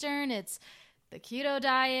Middle Eastern. It's the keto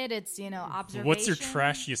diet. It's observation. What's your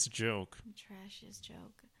trashiest joke? Trashiest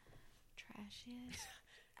joke? Trashiest.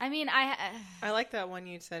 I mean, I like that one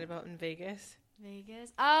you said about in Vegas.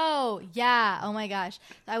 Vegas. Oh, yeah. Oh my gosh.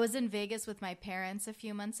 I was in Vegas with my parents a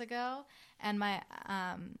few months ago, and my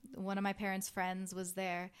one of my parents' friends was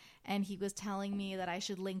there, and he was telling me that I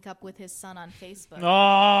should link up with his son on Facebook.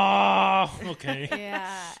 Oh, okay.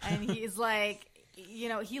 Yeah, and he's like,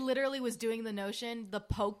 he literally was doing the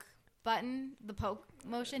poke button, the poke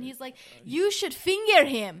motion. He's like, you should finger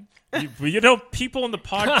him. People in the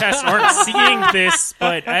podcast aren't seeing this,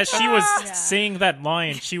 but as she was saying that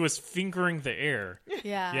line, she was fingering the air.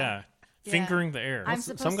 Yeah. Yeah, fingering the air. I'm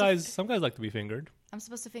supposed Some guys like to be fingered. I'm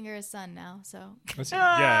supposed to finger his son now, so.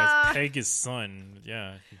 Yeah, it's Peg his son.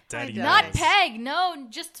 Yeah, daddy. Hi, Not Nice. peg, no,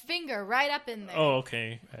 just finger right up in there. Oh,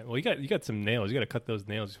 okay. Well, you got some nails. You got to cut those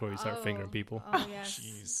nails before you start fingering people. Oh, yes.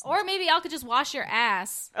 Jeez. Or maybe I could just wash your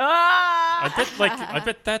ass. I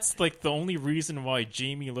bet that's like the only reason why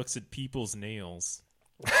Jamie looks at people's nails.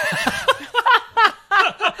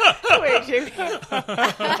 Wait, Jamie.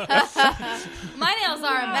 My nails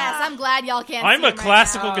are a mess. I'm glad y'all can't I'm see a them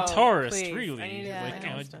classical now. guitarist, Please, really. I need to get Like, my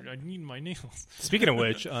nails done. I need my nails. Speaking of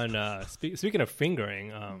which, on speaking of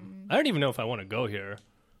fingering, I don't even know if I want to go here,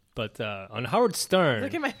 but on Howard Stern,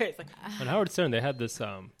 Look at my face. Like, on Howard Stern, they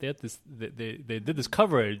did this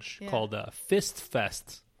coverage Yeah. called Fist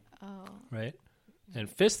Fest, Oh. right? And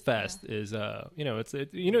Fist Fest is you know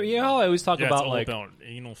how I always talk Yeah, about it's all like about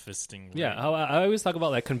anal fisting. Right? yeah, how I always talk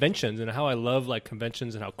about like conventions and how I love like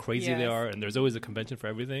conventions and how crazy they Yes. are, and there's always a convention for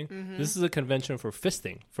everything. This is a convention for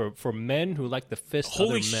fisting for men who like to fist other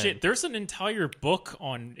Holy men. shit! There's an entire book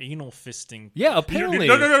on anal fisting. Yeah, apparently.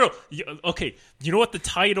 No. Okay, you know what the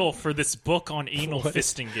title for this book on anal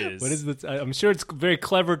fisting is? What is this? I'm sure it's a very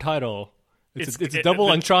clever title. It's a It- double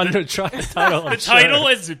the- entendre title. The title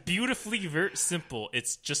is beautifully very simple.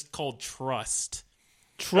 It's just called Trust.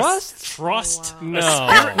 Trust. Trust. No.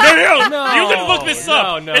 No. No. You can look this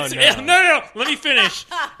up. No. No. Let me finish.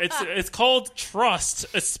 It's called Trust: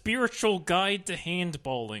 A Spiritual Guide to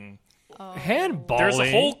Handballing. Handballing. There's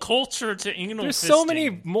a whole culture to anal There's fisting. so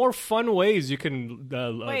many more fun ways you can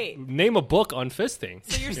Wait. name a book on fisting.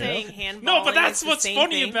 so you're saying handball? No, but that's is the what's same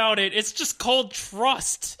funny thing? about it. It's just called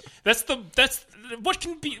Trust. That's what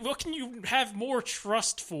can you have more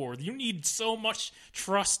trust for? You need so much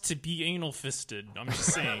trust to be anal fisted. I'm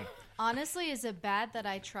just saying. Honestly, is it bad that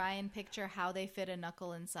I try and picture how they fit a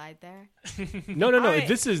knuckle inside there? No.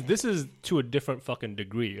 This is to a different fucking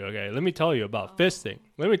degree. Okay, let me tell you about fisting.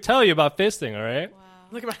 All right.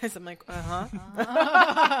 Look at my eyes. I'm like,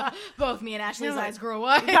 Both me and Ashley's eyes grow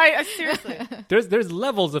wide. Seriously. There's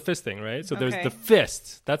levels of fisting, right? So there's Okay. the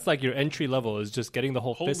fist. That's like your entry level is just getting the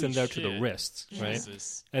whole fist Holy in there to the shit. wrist, right?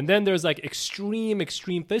 Jesus. And then there's like extreme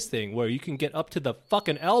fisting where you can get up to the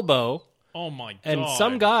fucking elbow. Oh my god. And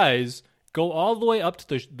some guys go all the way up to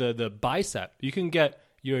the bicep. You can get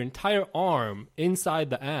your entire arm inside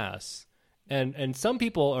the ass. And some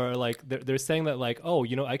people are like, they're saying that like, oh,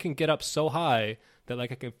 you know, I can get up so high that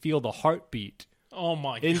like I can feel the heartbeat Oh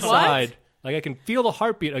my god. inside. Like I can feel the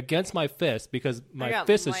heartbeat against my fist because my got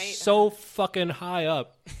fist light. is so fucking high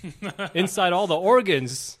up inside all the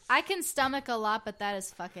organs. I can stomach a lot, but that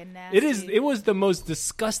is fucking nasty. It was the most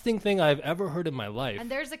disgusting thing I've ever heard in my life. And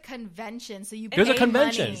there's a convention, so you There's a pay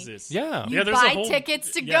convention. money. Jesus. Yeah. You Yeah, there's a buy whole-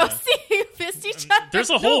 tickets to yeah. go see fist each other. There's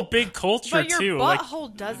a whole big culture But your too. Like,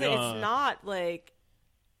 butthole doesn't. It's not like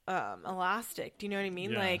elastic. Do you know what I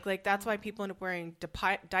mean? Yeah. Like that's why people end up wearing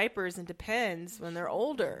diapers and Depends when they're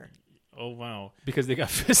older. oh wow. Because they got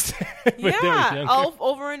fisted. when they were Yeah, younger.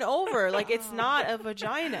 over and over. Like it's not a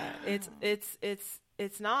vagina.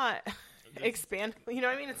 It's not expand. You know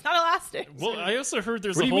what I mean? It's not elastic. Well, I also heard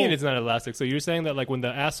there's What a do you whole. mean it's not elastic? So you're saying that like when the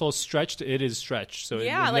asshole's stretched, it is stretched. So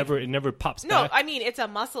Yeah, it like- never pops No, back. I mean it's a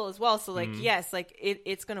muscle as well. So like yes, like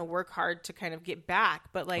it's gonna work hard to kind of get back,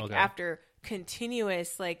 but like Okay. after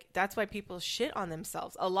continuous, like that's why people shit on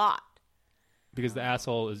themselves a lot. Because the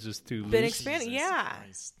asshole is just too Been loose. expanding, Jesus yeah.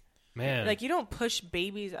 Christ. Man. Like you don't push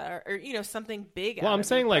babies or you know something big. well, out I'm of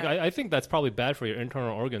saying your like butt. I think that's probably bad for your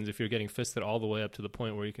internal organs if you're getting fisted all the way up to the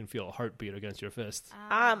point where you can feel a heartbeat against your fist.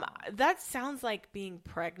 That sounds like being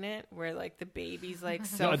pregnant, where like the baby's like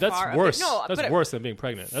so No, that's far. worse. No, That's but worse than being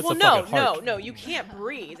pregnant. That's well, a no, fucking heart. no, you can't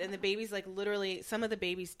breathe, and the baby's like literally. Some of the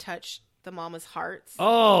babies touch the mama's hearts.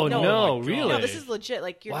 Oh No. no, Oh my God. really? No, this is legit.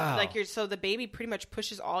 Like you're Wow. like you're so the baby pretty much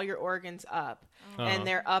pushes all your organs up, and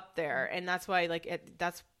they're up there, and that's why like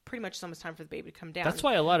that's pretty much almost time for the baby to come down. That's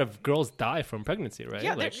why a lot of girls die from pregnancy, right?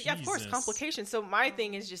 Yeah, Like, yeah, of course, Jesus. complications. So my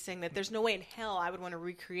thing is just saying that there's no way in hell I would want to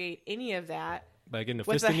recreate any of that by getting a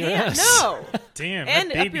with fist a in your hand. ass. No. Damn, And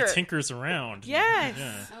that up baby your- tinkers around. Yes.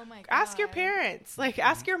 Yeah. Oh my god. Ask your parents. Like,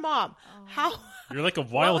 ask your mom. How? You're like a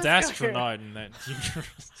wild was going- astronaut in that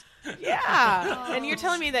universe. Yeah. And you're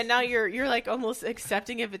telling me that now you're like almost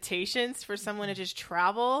accepting invitations for someone to just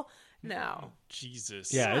travel? No.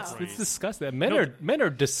 Jesus. Yeah, Wow. it's disgusting. Men are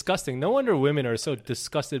disgusting. No wonder women are so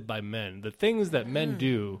disgusted by men. The things that men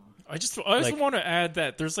do. I also Like- want to add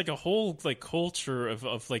that there's like a whole like culture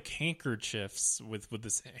of like handkerchiefs with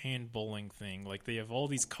this hand bowling thing. Like they have all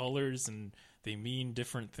these colors and they mean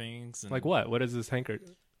different things. And Like what? What is this hanker?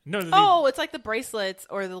 no, they, Oh, it's like the bracelets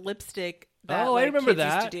or the lipstick that Oh, I like, remember kids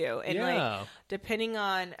that. used to do. And Yeah. like depending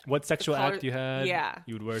on What sexual color- act you had? yeah.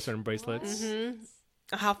 You would wear certain bracelets.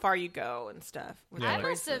 how far you go and stuff. with I the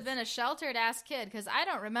must have bracelets. been a sheltered ass kid because I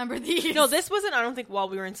don't remember these. No, this wasn't. I don't think while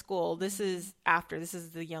we were in school. This is after. This is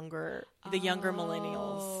the younger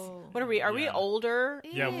millennials. What are we? Are we Yeah. older?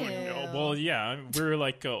 yeah, Ew. well, yeah, we're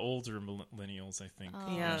like older millennials, I think.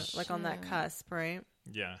 Yeah, like on that cusp, right?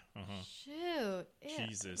 Yeah. Shoot. Ew.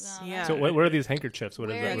 Jesus. No, Yeah. So what are these handkerchiefs? What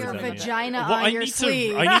is Wear that? What your does that mean? vagina Well, on I your need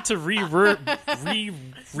sleeve. to I need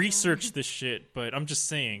to research this shit, but I'm just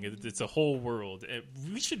saying it's a whole world.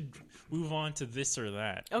 We should move on to this or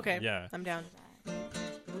that. Okay. Yeah. I'm down.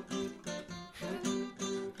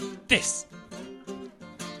 This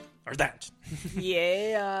or that.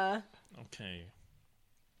 Yeah.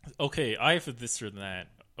 Okay, I have a this or that.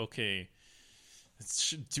 Okay.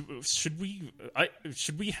 Should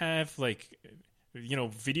we have like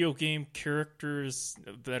video game characters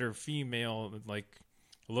that are female like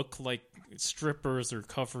look like strippers or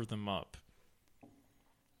cover them up?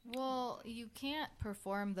 Well, you can't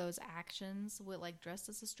perform those actions with like dressed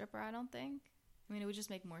as a stripper. I don't think. I mean, it would just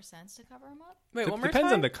make more sense to cover them up. Wait, one more Depends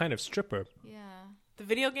time. on the kind of stripper. Yeah. The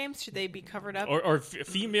video games, should they be covered up? Or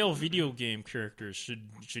female video game characters,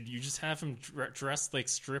 should you just have them dressed like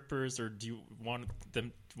strippers, or do you want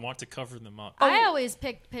to cover them up? I always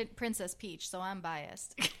picked Princess Peach, so I'm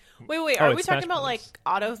biased. Wait. Oh, Are we it's talking Smash about like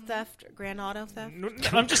Brothers. auto theft, grand auto theft? No,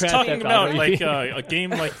 I'm just Grand talking Theft about Auto. like a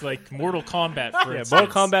game like Mortal Kombat, for Yeah, instance. Mortal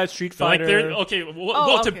Kombat, Street Like Fighter. okay,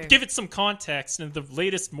 well, okay. to give it some context, in the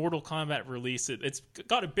latest Mortal Kombat release, it's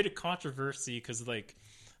got a bit of controversy because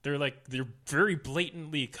they're very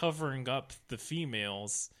blatantly covering up the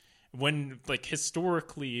females when like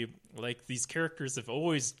historically like these characters have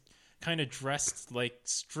always kind of dressed like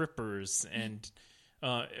strippers and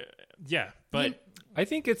Yeah, but I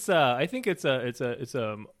think it's a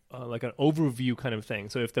like an overview kind of thing.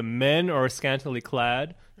 So if the men are scantily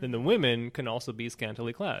clad, then the women can also be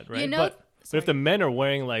scantily clad, right? You know- but if the men are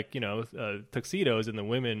wearing like tuxedos and the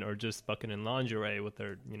women are just fucking in lingerie with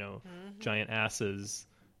their giant asses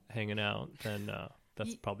hanging out, then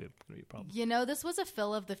that's probably going to be a problem. You know, this was a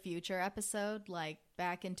Phil of the Future episode, like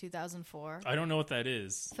back in 2004. I don't know what that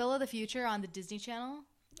is. Phil of the Future on the Disney Channel.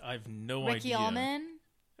 I have no Ricky idea. Allman.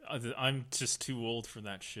 I'm just too old for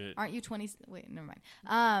that shit. Aren't you 20? Wait, never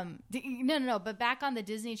mind. No. But back on the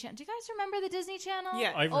Disney Channel. Do you guys remember the Disney Channel?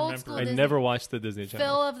 Yeah. I Old remember. school I Disney. never watched the Disney Channel.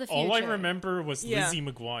 Phil of the Future. All I remember was Yeah. Lizzie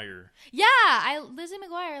McGuire. Yeah, Lizzie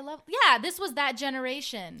McGuire. I love. Yeah, this was that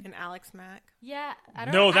generation. And Alex Mack. Yeah, I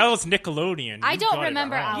don't. No, that was Nickelodeon. I You don't got it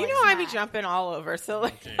remember wrong. Alex. You know I be Mack. jumping all over, so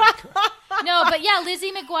like Okay. No, but yeah,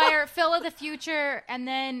 Lizzie McGuire, Phil of the Future, and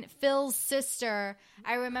then Phil's sister.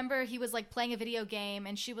 I remember he was like playing a video game,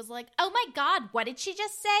 and she was like, "Oh my god, what did she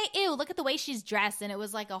just say? Ew, look at the way she's dressed." And it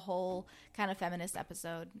was like a whole kind of feminist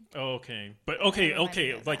episode. Oh, okay, but okay.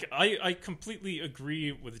 idea of Like I completely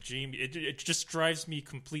agree with Jamie. It just drives me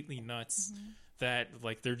completely nuts that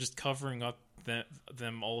like they're just covering up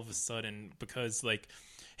them all of a sudden, because like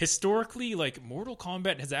historically, like Mortal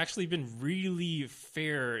Kombat has actually been really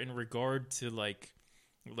fair in regard to like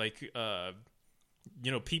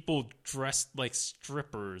people dressed like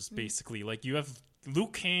strippers, basically. Like you have Liu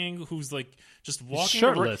Kang, who's like just walking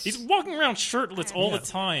Shirtless. He's walking around shirtless all the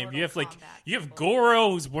time. You have you have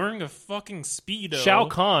Goro, who's wearing a fucking Speedo. Shao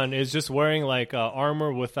Kahn is just wearing like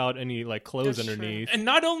armor without any like clothes That's true. underneath. And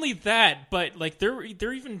not only that, but like they're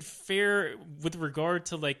even fair with regard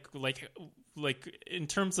to like in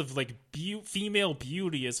terms of like female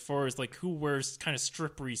beauty, as far as like who wears kind of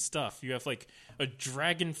strippery stuff. You have like a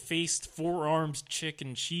dragon-faced, four-armed chick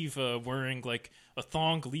in Shiva wearing like a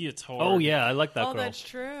thong leotard. Oh yeah, I like that oh, girl. that's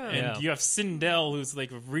true. And Yeah. you have Sindel, who's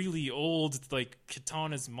like really old, like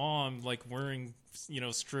Katana's mom, like wearing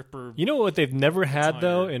stripper. You know what they've never had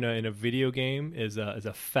though Attire. in a video game is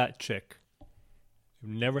a fat chick. They've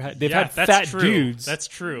never had. They've Yeah, had that's fat true. dudes. That's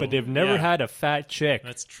true. But they've never Yeah. had a fat chick.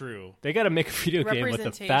 That's true. They got to make a video game with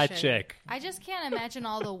a fat Representation. chick. I just can't imagine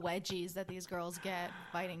all the wedgies that these girls get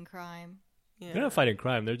fighting crime. Yeah. They're not fighting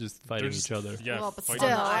crime. They're just fighting They're just- each other. Yeah, Well, but fighting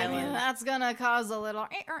still, on the I mean, island. that's gonna cause a little.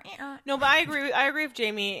 No, but I agree with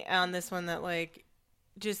Jamie on this one that like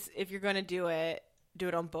just if you're going to do it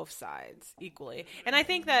on both sides equally. And I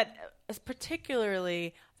think that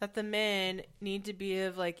particularly that the men need to be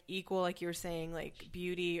of like equal, like you were saying, like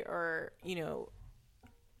beauty or,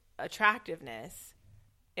 attractiveness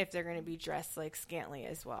if they're going to be dressed like scantily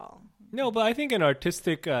as well. No, but I think in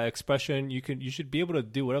artistic expression, you should be able to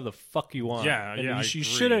do whatever the fuck you want. Yeah, And yeah, I you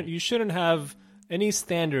agree. shouldn't have any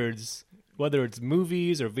standards, whether it's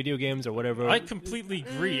movies or video games or whatever. I completely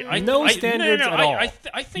agree. No standards at all. I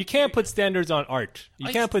think You can't put standards on art. You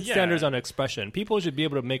I- can't put yeah. standards on expression. People should be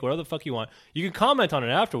able to make whatever the fuck you want. You can comment on it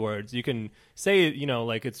afterwards. You can say,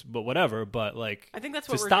 like it's but whatever. But like, I think that's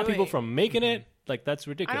to what we're stop people doing. from making it, like that's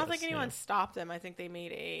ridiculous. I don't think you anyone know? stopped them. I think they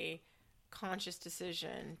made a conscious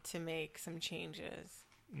decision to make some changes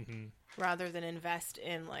rather than invest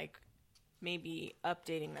in like maybe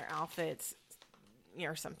updating their outfits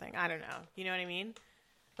or something. I don't know. You know what I mean?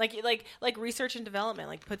 Like research and development.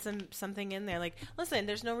 Like put something in there. Like listen,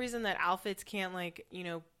 there's no reason that outfits can't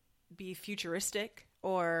be futuristic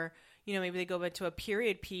or maybe they go back to a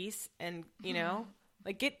period piece and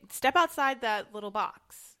step outside that little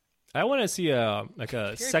box. I want to see a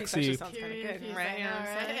Period piece sexy. actually sounds kinda good, right? You know what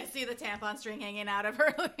I'm saying? I see the tampon string hanging out of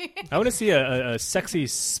her. I want to see a sexy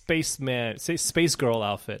space girl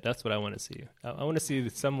outfit. That's what I want to see. I want to see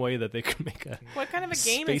some way that they can make a What kind of a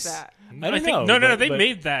game space. is that? I don't know. No. They but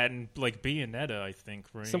made that in like Bayonetta, I think,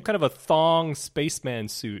 right? some kind of a thong spaceman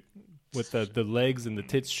suit with the legs and the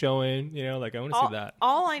tits showing. Like I want to see that.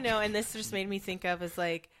 All I know, and this just made me think of, is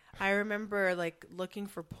like I remember like looking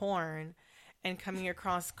for porn and coming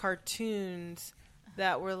across cartoons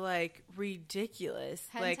that were like ridiculous,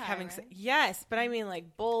 like Hentai, having right? yes, but I mean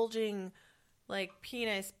like bulging, like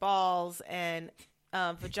penis balls and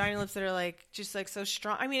vagina lips that are like just like so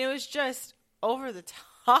strong. I mean, it was just over the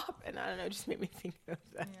top, and I don't know, it just made me think of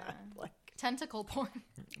that. Yeah. Like, Tentacle porn.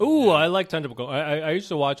 Ooh, I like tentacle. I used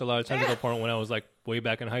to watch a lot of tentacle porn when I was like way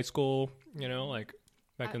back in high school. Like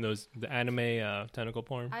back in the anime tentacle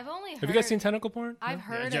porn. I've only heard. Have you guys seen tentacle porn? I've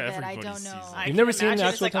heard Yeah, of it. I everybody don't sees know. it. I You've never can seen imagine the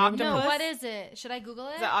it's actual like tentacle No, octopus? what is it? Should I Google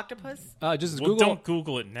it? Is that octopus? Just Well, Google. don't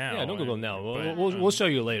Google it now. Yeah, don't Google it now. but- We'll show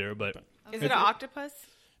you later. But Is it an octopus?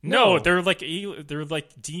 No, No. they're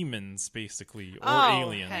like demons basically, or Oh,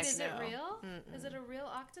 aliens. heck Is it no. real? Is it a real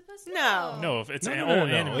octopus? No. No, if it's no, all no,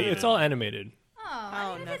 no, animated. it's all animated. Oh,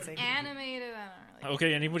 I mean, if it's nothing. animated, I don't really.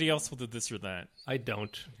 Okay, anybody else will do this or that? I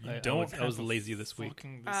don't. You I don't. I was have a lazy this week.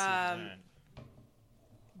 fucking this or that.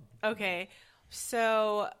 Okay,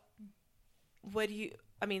 so what do you?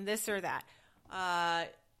 I mean, this or that.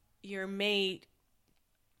 Your mate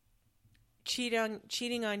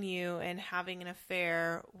cheating on you and having an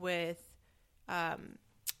affair with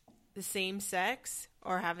the same sex,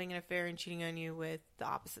 or having an affair and cheating on you with the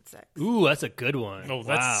opposite sex. Ooh, that's a good one. Oh,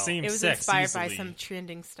 that's wow. same It was sex inspired by easily. some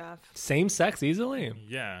trending stuff. Same sex easily.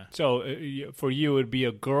 Yeah, So for you, it'd be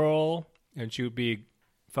a girl, and she would be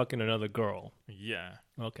fucking another girl. yeah.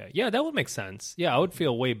 Okay, yeah, that would make sense. Yeah, I would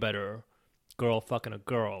feel way better, girl fucking a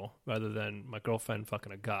girl rather than my girlfriend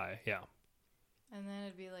fucking a guy. Yeah. And then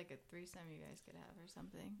it'd be like a threesome you guys could have or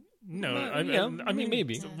something. No, Well, I yeah, mean, I mean,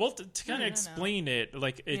 maybe. Well, to kind No, of no. explain it,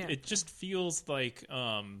 like Yeah. it just feels like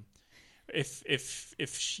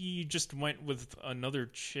if she just went with another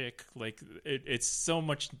chick, like it's so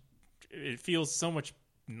much. It feels so much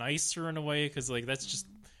nicer in a way because like that's just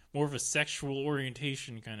more of a sexual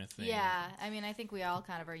orientation kind of thing. Yeah, I mean, I think we all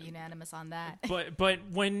kind of are unanimous on that. But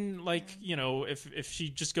when like if she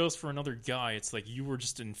just goes for another guy, it's like you were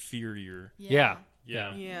just inferior. Yeah.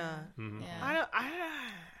 Yeah. Yeah. Mhm. Yeah.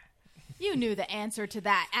 You knew the answer to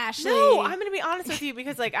that, Ashley. No, I'm going to be honest with you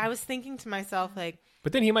because like I was thinking to myself like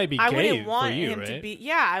But then he might be I gay wouldn't for want you, him right? to be.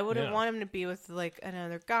 Yeah, I wouldn't Yeah. want him to be with like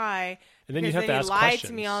another guy. And then you'd because have to he ask lied questions.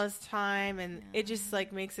 to me all this time, and it just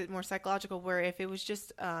like makes it more psychological. Where if it was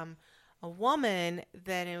just a woman,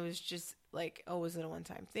 then it was just like, oh, was it a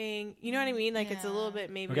one-time thing? You know what I mean? Like it's a little Yeah.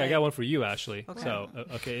 bit maybe. Okay, I like- got one for you, Ashley. Okay. So,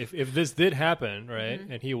 okay, if this did happen, right,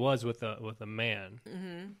 Mm-hmm. and he was with a man,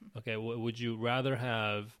 okay, would you rather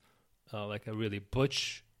have like a really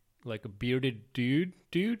butch, like a bearded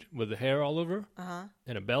dude with the hair all over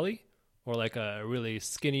and a belly, or like a really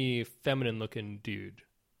skinny, feminine-looking dude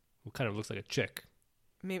who kind of looks like a chick?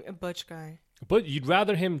 Maybe a butch guy. But you'd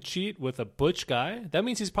rather him cheat with a butch guy? That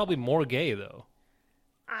means he's probably more gay, though.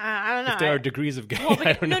 I don't know. If there I- are degrees of gay, Well,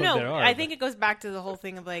 I don't know no, if there are. I but- think it goes back to the whole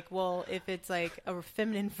thing of like, well, if it's like a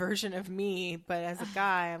feminine version of me, but as a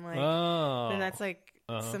guy, I'm like, Oh. then that's like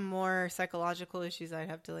some more psychological issues I'd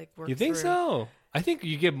have to like work. You think through. so? I think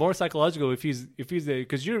you get more psychological if he's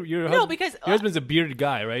because your No, because, your husband's a bearded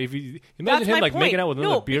guy, right? If you imagine That's him my like point. making out with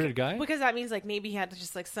another No, bearded guy, because that means like maybe he had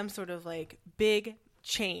just like some sort of like big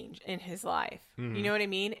change in his life. You know what I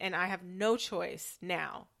mean? And I have no choice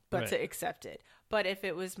now but Right. to accept it. But if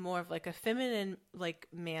it was more of like a feminine like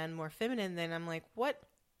man, more feminine, then I'm like, what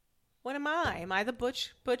am I? Am I the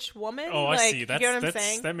butch woman? Oh, I like, see. You get what I'm That's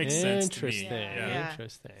saying? that makes sense to me. interesting, Yeah.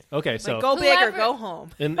 interesting. Okay, so Like, go big or Whoever- go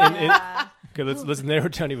home. okay, let's narrow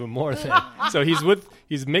it down even more. Then, so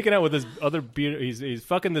he's making out with this other beard. He's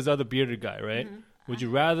fucking this other bearded guy, right? Mm-hmm. Would you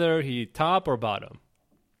rather he top or bottom?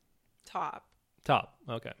 Top. Top.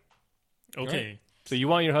 Okay. Okay. So you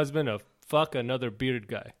want your husband to fuck another bearded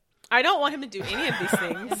guy, I don't want him to do any of these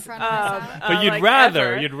in things. front of us. but you'd you'd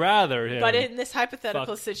rather him. But in this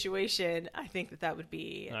hypothetical Fuck. situation, I think that would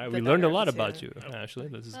be. All right, the we learned a better lot of the about two. you, Ashley.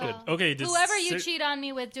 This is good. Well, Okay, does Whoever you Sa- cheat on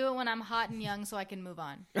me with, do it when I'm hot and young so I can move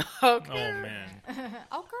on. Okay. Oh man.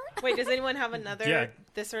 Okay. Wait, does anyone have another Yeah.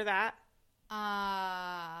 this or that?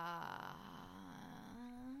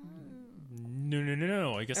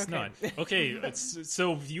 No. I guess Okay. not. Okay,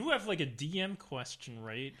 so you have like a DM question,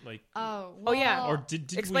 right? Like, Oh, Oh, yeah. well, or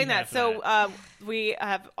did Explain we that. have So we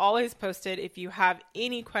have always posted. If you have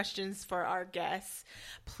any questions for our guests,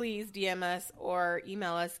 please DM us or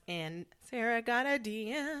email us. And Sarah got a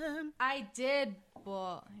DM. I did.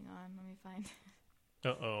 Well, hang on. Let me find.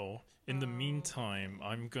 Uh-oh. In the meantime,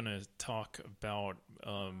 I'm gonna talk about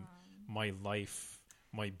my life,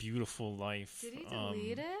 my beautiful life. Did he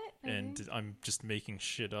delete it? And I'm just making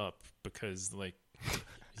shit up because, like,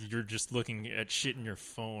 you're just looking at shit in your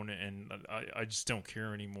phone, and I just don't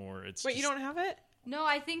care anymore. It's Wait, you just- don't have it? No,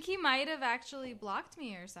 I think he might have actually blocked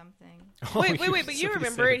me or something. Wait. But you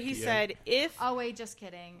remember it? He Yeah. said if. Oh wait, just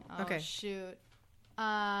kidding. Oh Okay. shoot.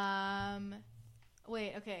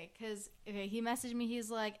 Wait, okay, he messaged me. He's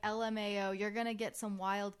like, "LMAO, you're gonna get some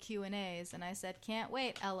wild Q&As," and I said, "Can't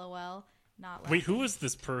wait, LOL." Not Wait, who is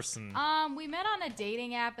this person? We met on a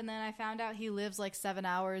dating app, and then I found out he lives like 7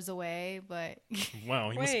 hours away. But Wow,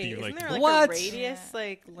 he must Wait, be isn't like. there like What? a radius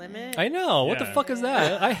like limit? I know. What the Yeah. fuck is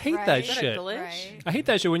that? I hate Right. that Is that a shit. glitch? right? I hate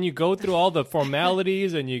that shit when you go through all the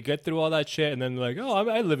formalities and you get through all that shit and then like, oh,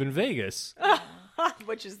 I live in Vegas.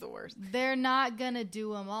 Which is the worst? They're not gonna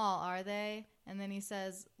do them all, are they? And then he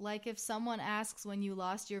says, like, if someone asks when you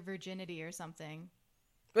lost your virginity or something.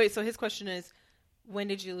 Wait, so his question is, When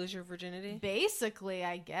did you lose your virginity? Basically,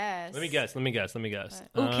 I guess. Let me guess.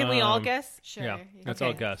 Oh, can we all guess? Sure. Yeah, you let's can-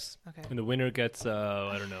 all guess. Okay. And the winner gets,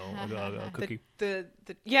 I don't know, a cookie. The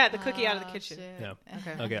cookie out of the Oh, kitchen. shit. Yeah.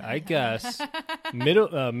 Okay. Okay, I guess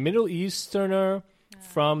Middle Easterner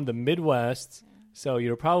from the Midwest. So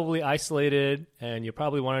you're probably isolated, and you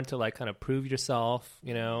probably wanted to like kind of prove yourself,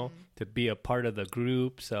 to be a part of the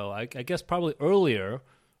group. So I guess probably earlier,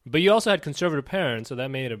 but you also had conservative parents, so that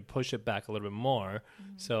made him push it back a little bit more.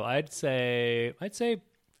 So I'd say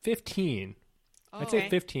 15. I'd say Okay.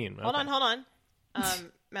 15. Hold Okay. on.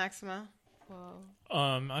 Maxima. Whoa.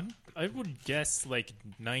 I would guess like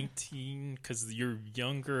 19 because you're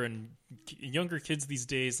younger and younger kids these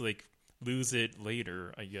days like lose it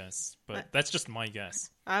later, I guess. But that's just my guess.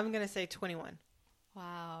 I'm gonna say 21.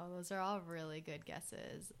 Wow, those are all really good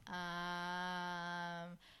guesses.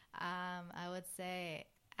 I would say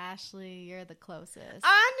Ashley, you're the closest.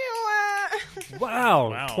 I knew it.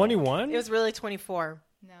 Wow, Wow. 21? It was really 24.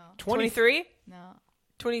 No, 23? no,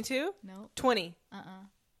 22? no. 20. Uh-uh.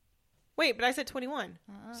 Wait, but I said 21.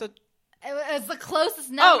 So It was the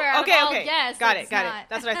closest number. oh, okay, out of all. okay. Yes, got it's it. Got not. it.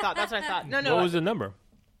 That's what I thought. No, What was the number?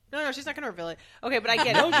 no, she's not gonna reveal it. Okay, but I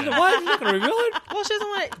get No, it. she's what? You're not going to reveal it? Well, she doesn't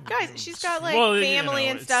want it. Guys, she's got like Well, family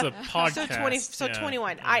and it's stuff. a podcast. So yeah.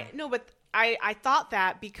 21. Yeah. I thought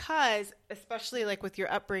that because especially like with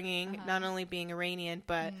your upbringing, not only being Iranian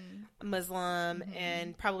but Muslim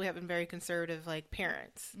and probably having very conservative like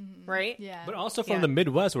parents, right? Yeah. But also from Yeah. the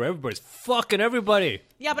Midwest where everybody's fucking everybody.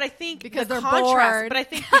 Yeah, but I think Because the they're contrast. bored. But I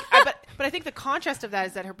think, but I think the contrast of that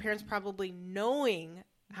is that her parents probably knowing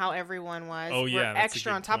how everyone was Oh, were yeah, that's a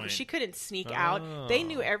extra good on top. point. She couldn't sneak out. They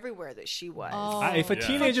knew everywhere that she was. Oh. If a Yeah.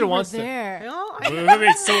 teenager You were wants to... there. You know?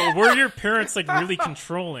 Wait, so were your parents like really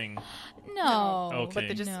controlling? No. Okay. But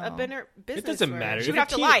they're just No. a better business. doesn't where matter. She If would a have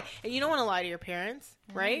to teen- lie, and you don't want to lie to your parents,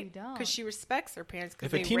 you right? don't. Because she respects her parents. If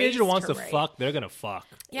Because a they teenager raised wants her to right. fuck, they're going to fuck.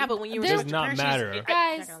 Yeah, but when you Does respect not your parents, matter. I'm not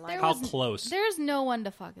Guys, gonna lie there to How you. was- close? There's no one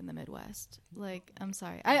to fuck in the Midwest. Like, I'm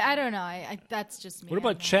sorry. I don't know. I that's just me. What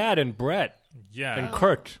about I Chad and Brett Yeah. and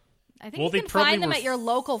Kurt I think Well, you they can probably find them were at your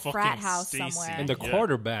local fucking frat house Stacy. somewhere. and the Yeah.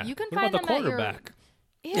 quarterback? You can what find about the them at your- quarterback?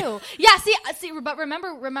 Ew. Yeah. See. But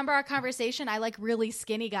remember our conversation. I like really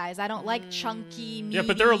skinny guys. I don't like chunky. Yeah,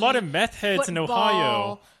 but there are a lot of meth heads in football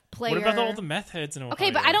Ohio. Player. What about all the meth heads in Ohio?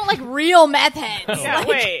 Okay, but I don't like real meth heads. Yeah, Like,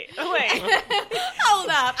 wait. hold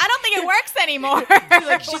up. I don't think it works anymore.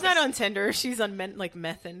 Like she's not on Tinder. She's on like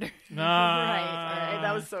Methender. Nah. Right.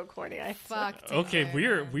 That was so corny. I Fuck. Okay,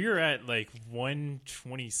 Tinder. we're at like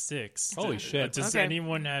 126. Holy shit. Does Okay.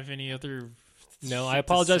 anyone have any other? No, shit I to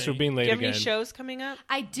apologize say? for being Do late you have again. any shows coming up?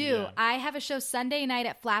 I do. Yeah. I have a show Sunday night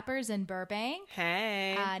at Flappers in Burbank,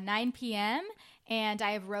 Hey. 9 p.m. And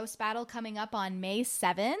I have Roast Battle coming up on May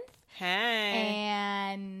 7th. Hey.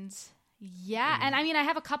 And yeah, and I mean, I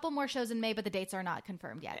have a couple more shows in May, but the dates are not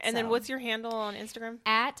confirmed yet. And then so. what's your handle on Instagram?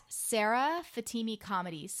 At Sarah Fatimi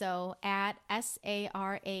Comedy. So at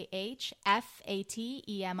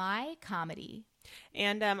SarahFatemi Comedy.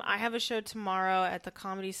 And I have a show tomorrow at the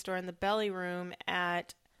Comedy Store in the Belly Room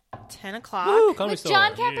at 10 o'clock. Woo, Comedy With Store.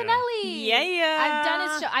 John Campanelli. Yeah. I've done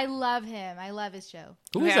his show. I love him. I love his show.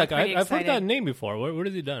 Who is Okay, that I'm guy? pretty I've heard that excited. name before. What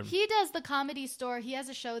has he done? He does the Comedy Store. He has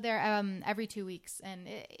a show there every 2 weeks, and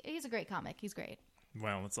he's a great comic. He's great.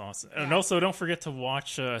 Wow, that's awesome. And also, don't forget to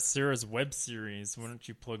watch Sarah's web series. Why don't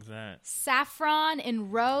you plug that? Saffron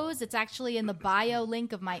and Rose. It's actually in the bio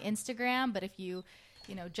link of my Instagram, but if you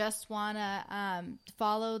just want to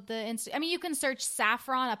follow the I mean, you can search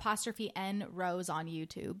Saffron _N Rose on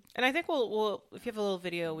YouTube. And I think we'll if you have a little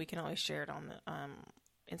video, we can always share it on the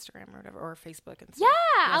Instagram or whatever, or Facebook and stuff.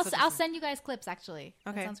 Yeah, so I'll just- send you guys clips, actually.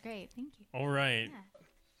 Okay. That sounds great. Thank you. All right.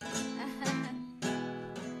 Yeah.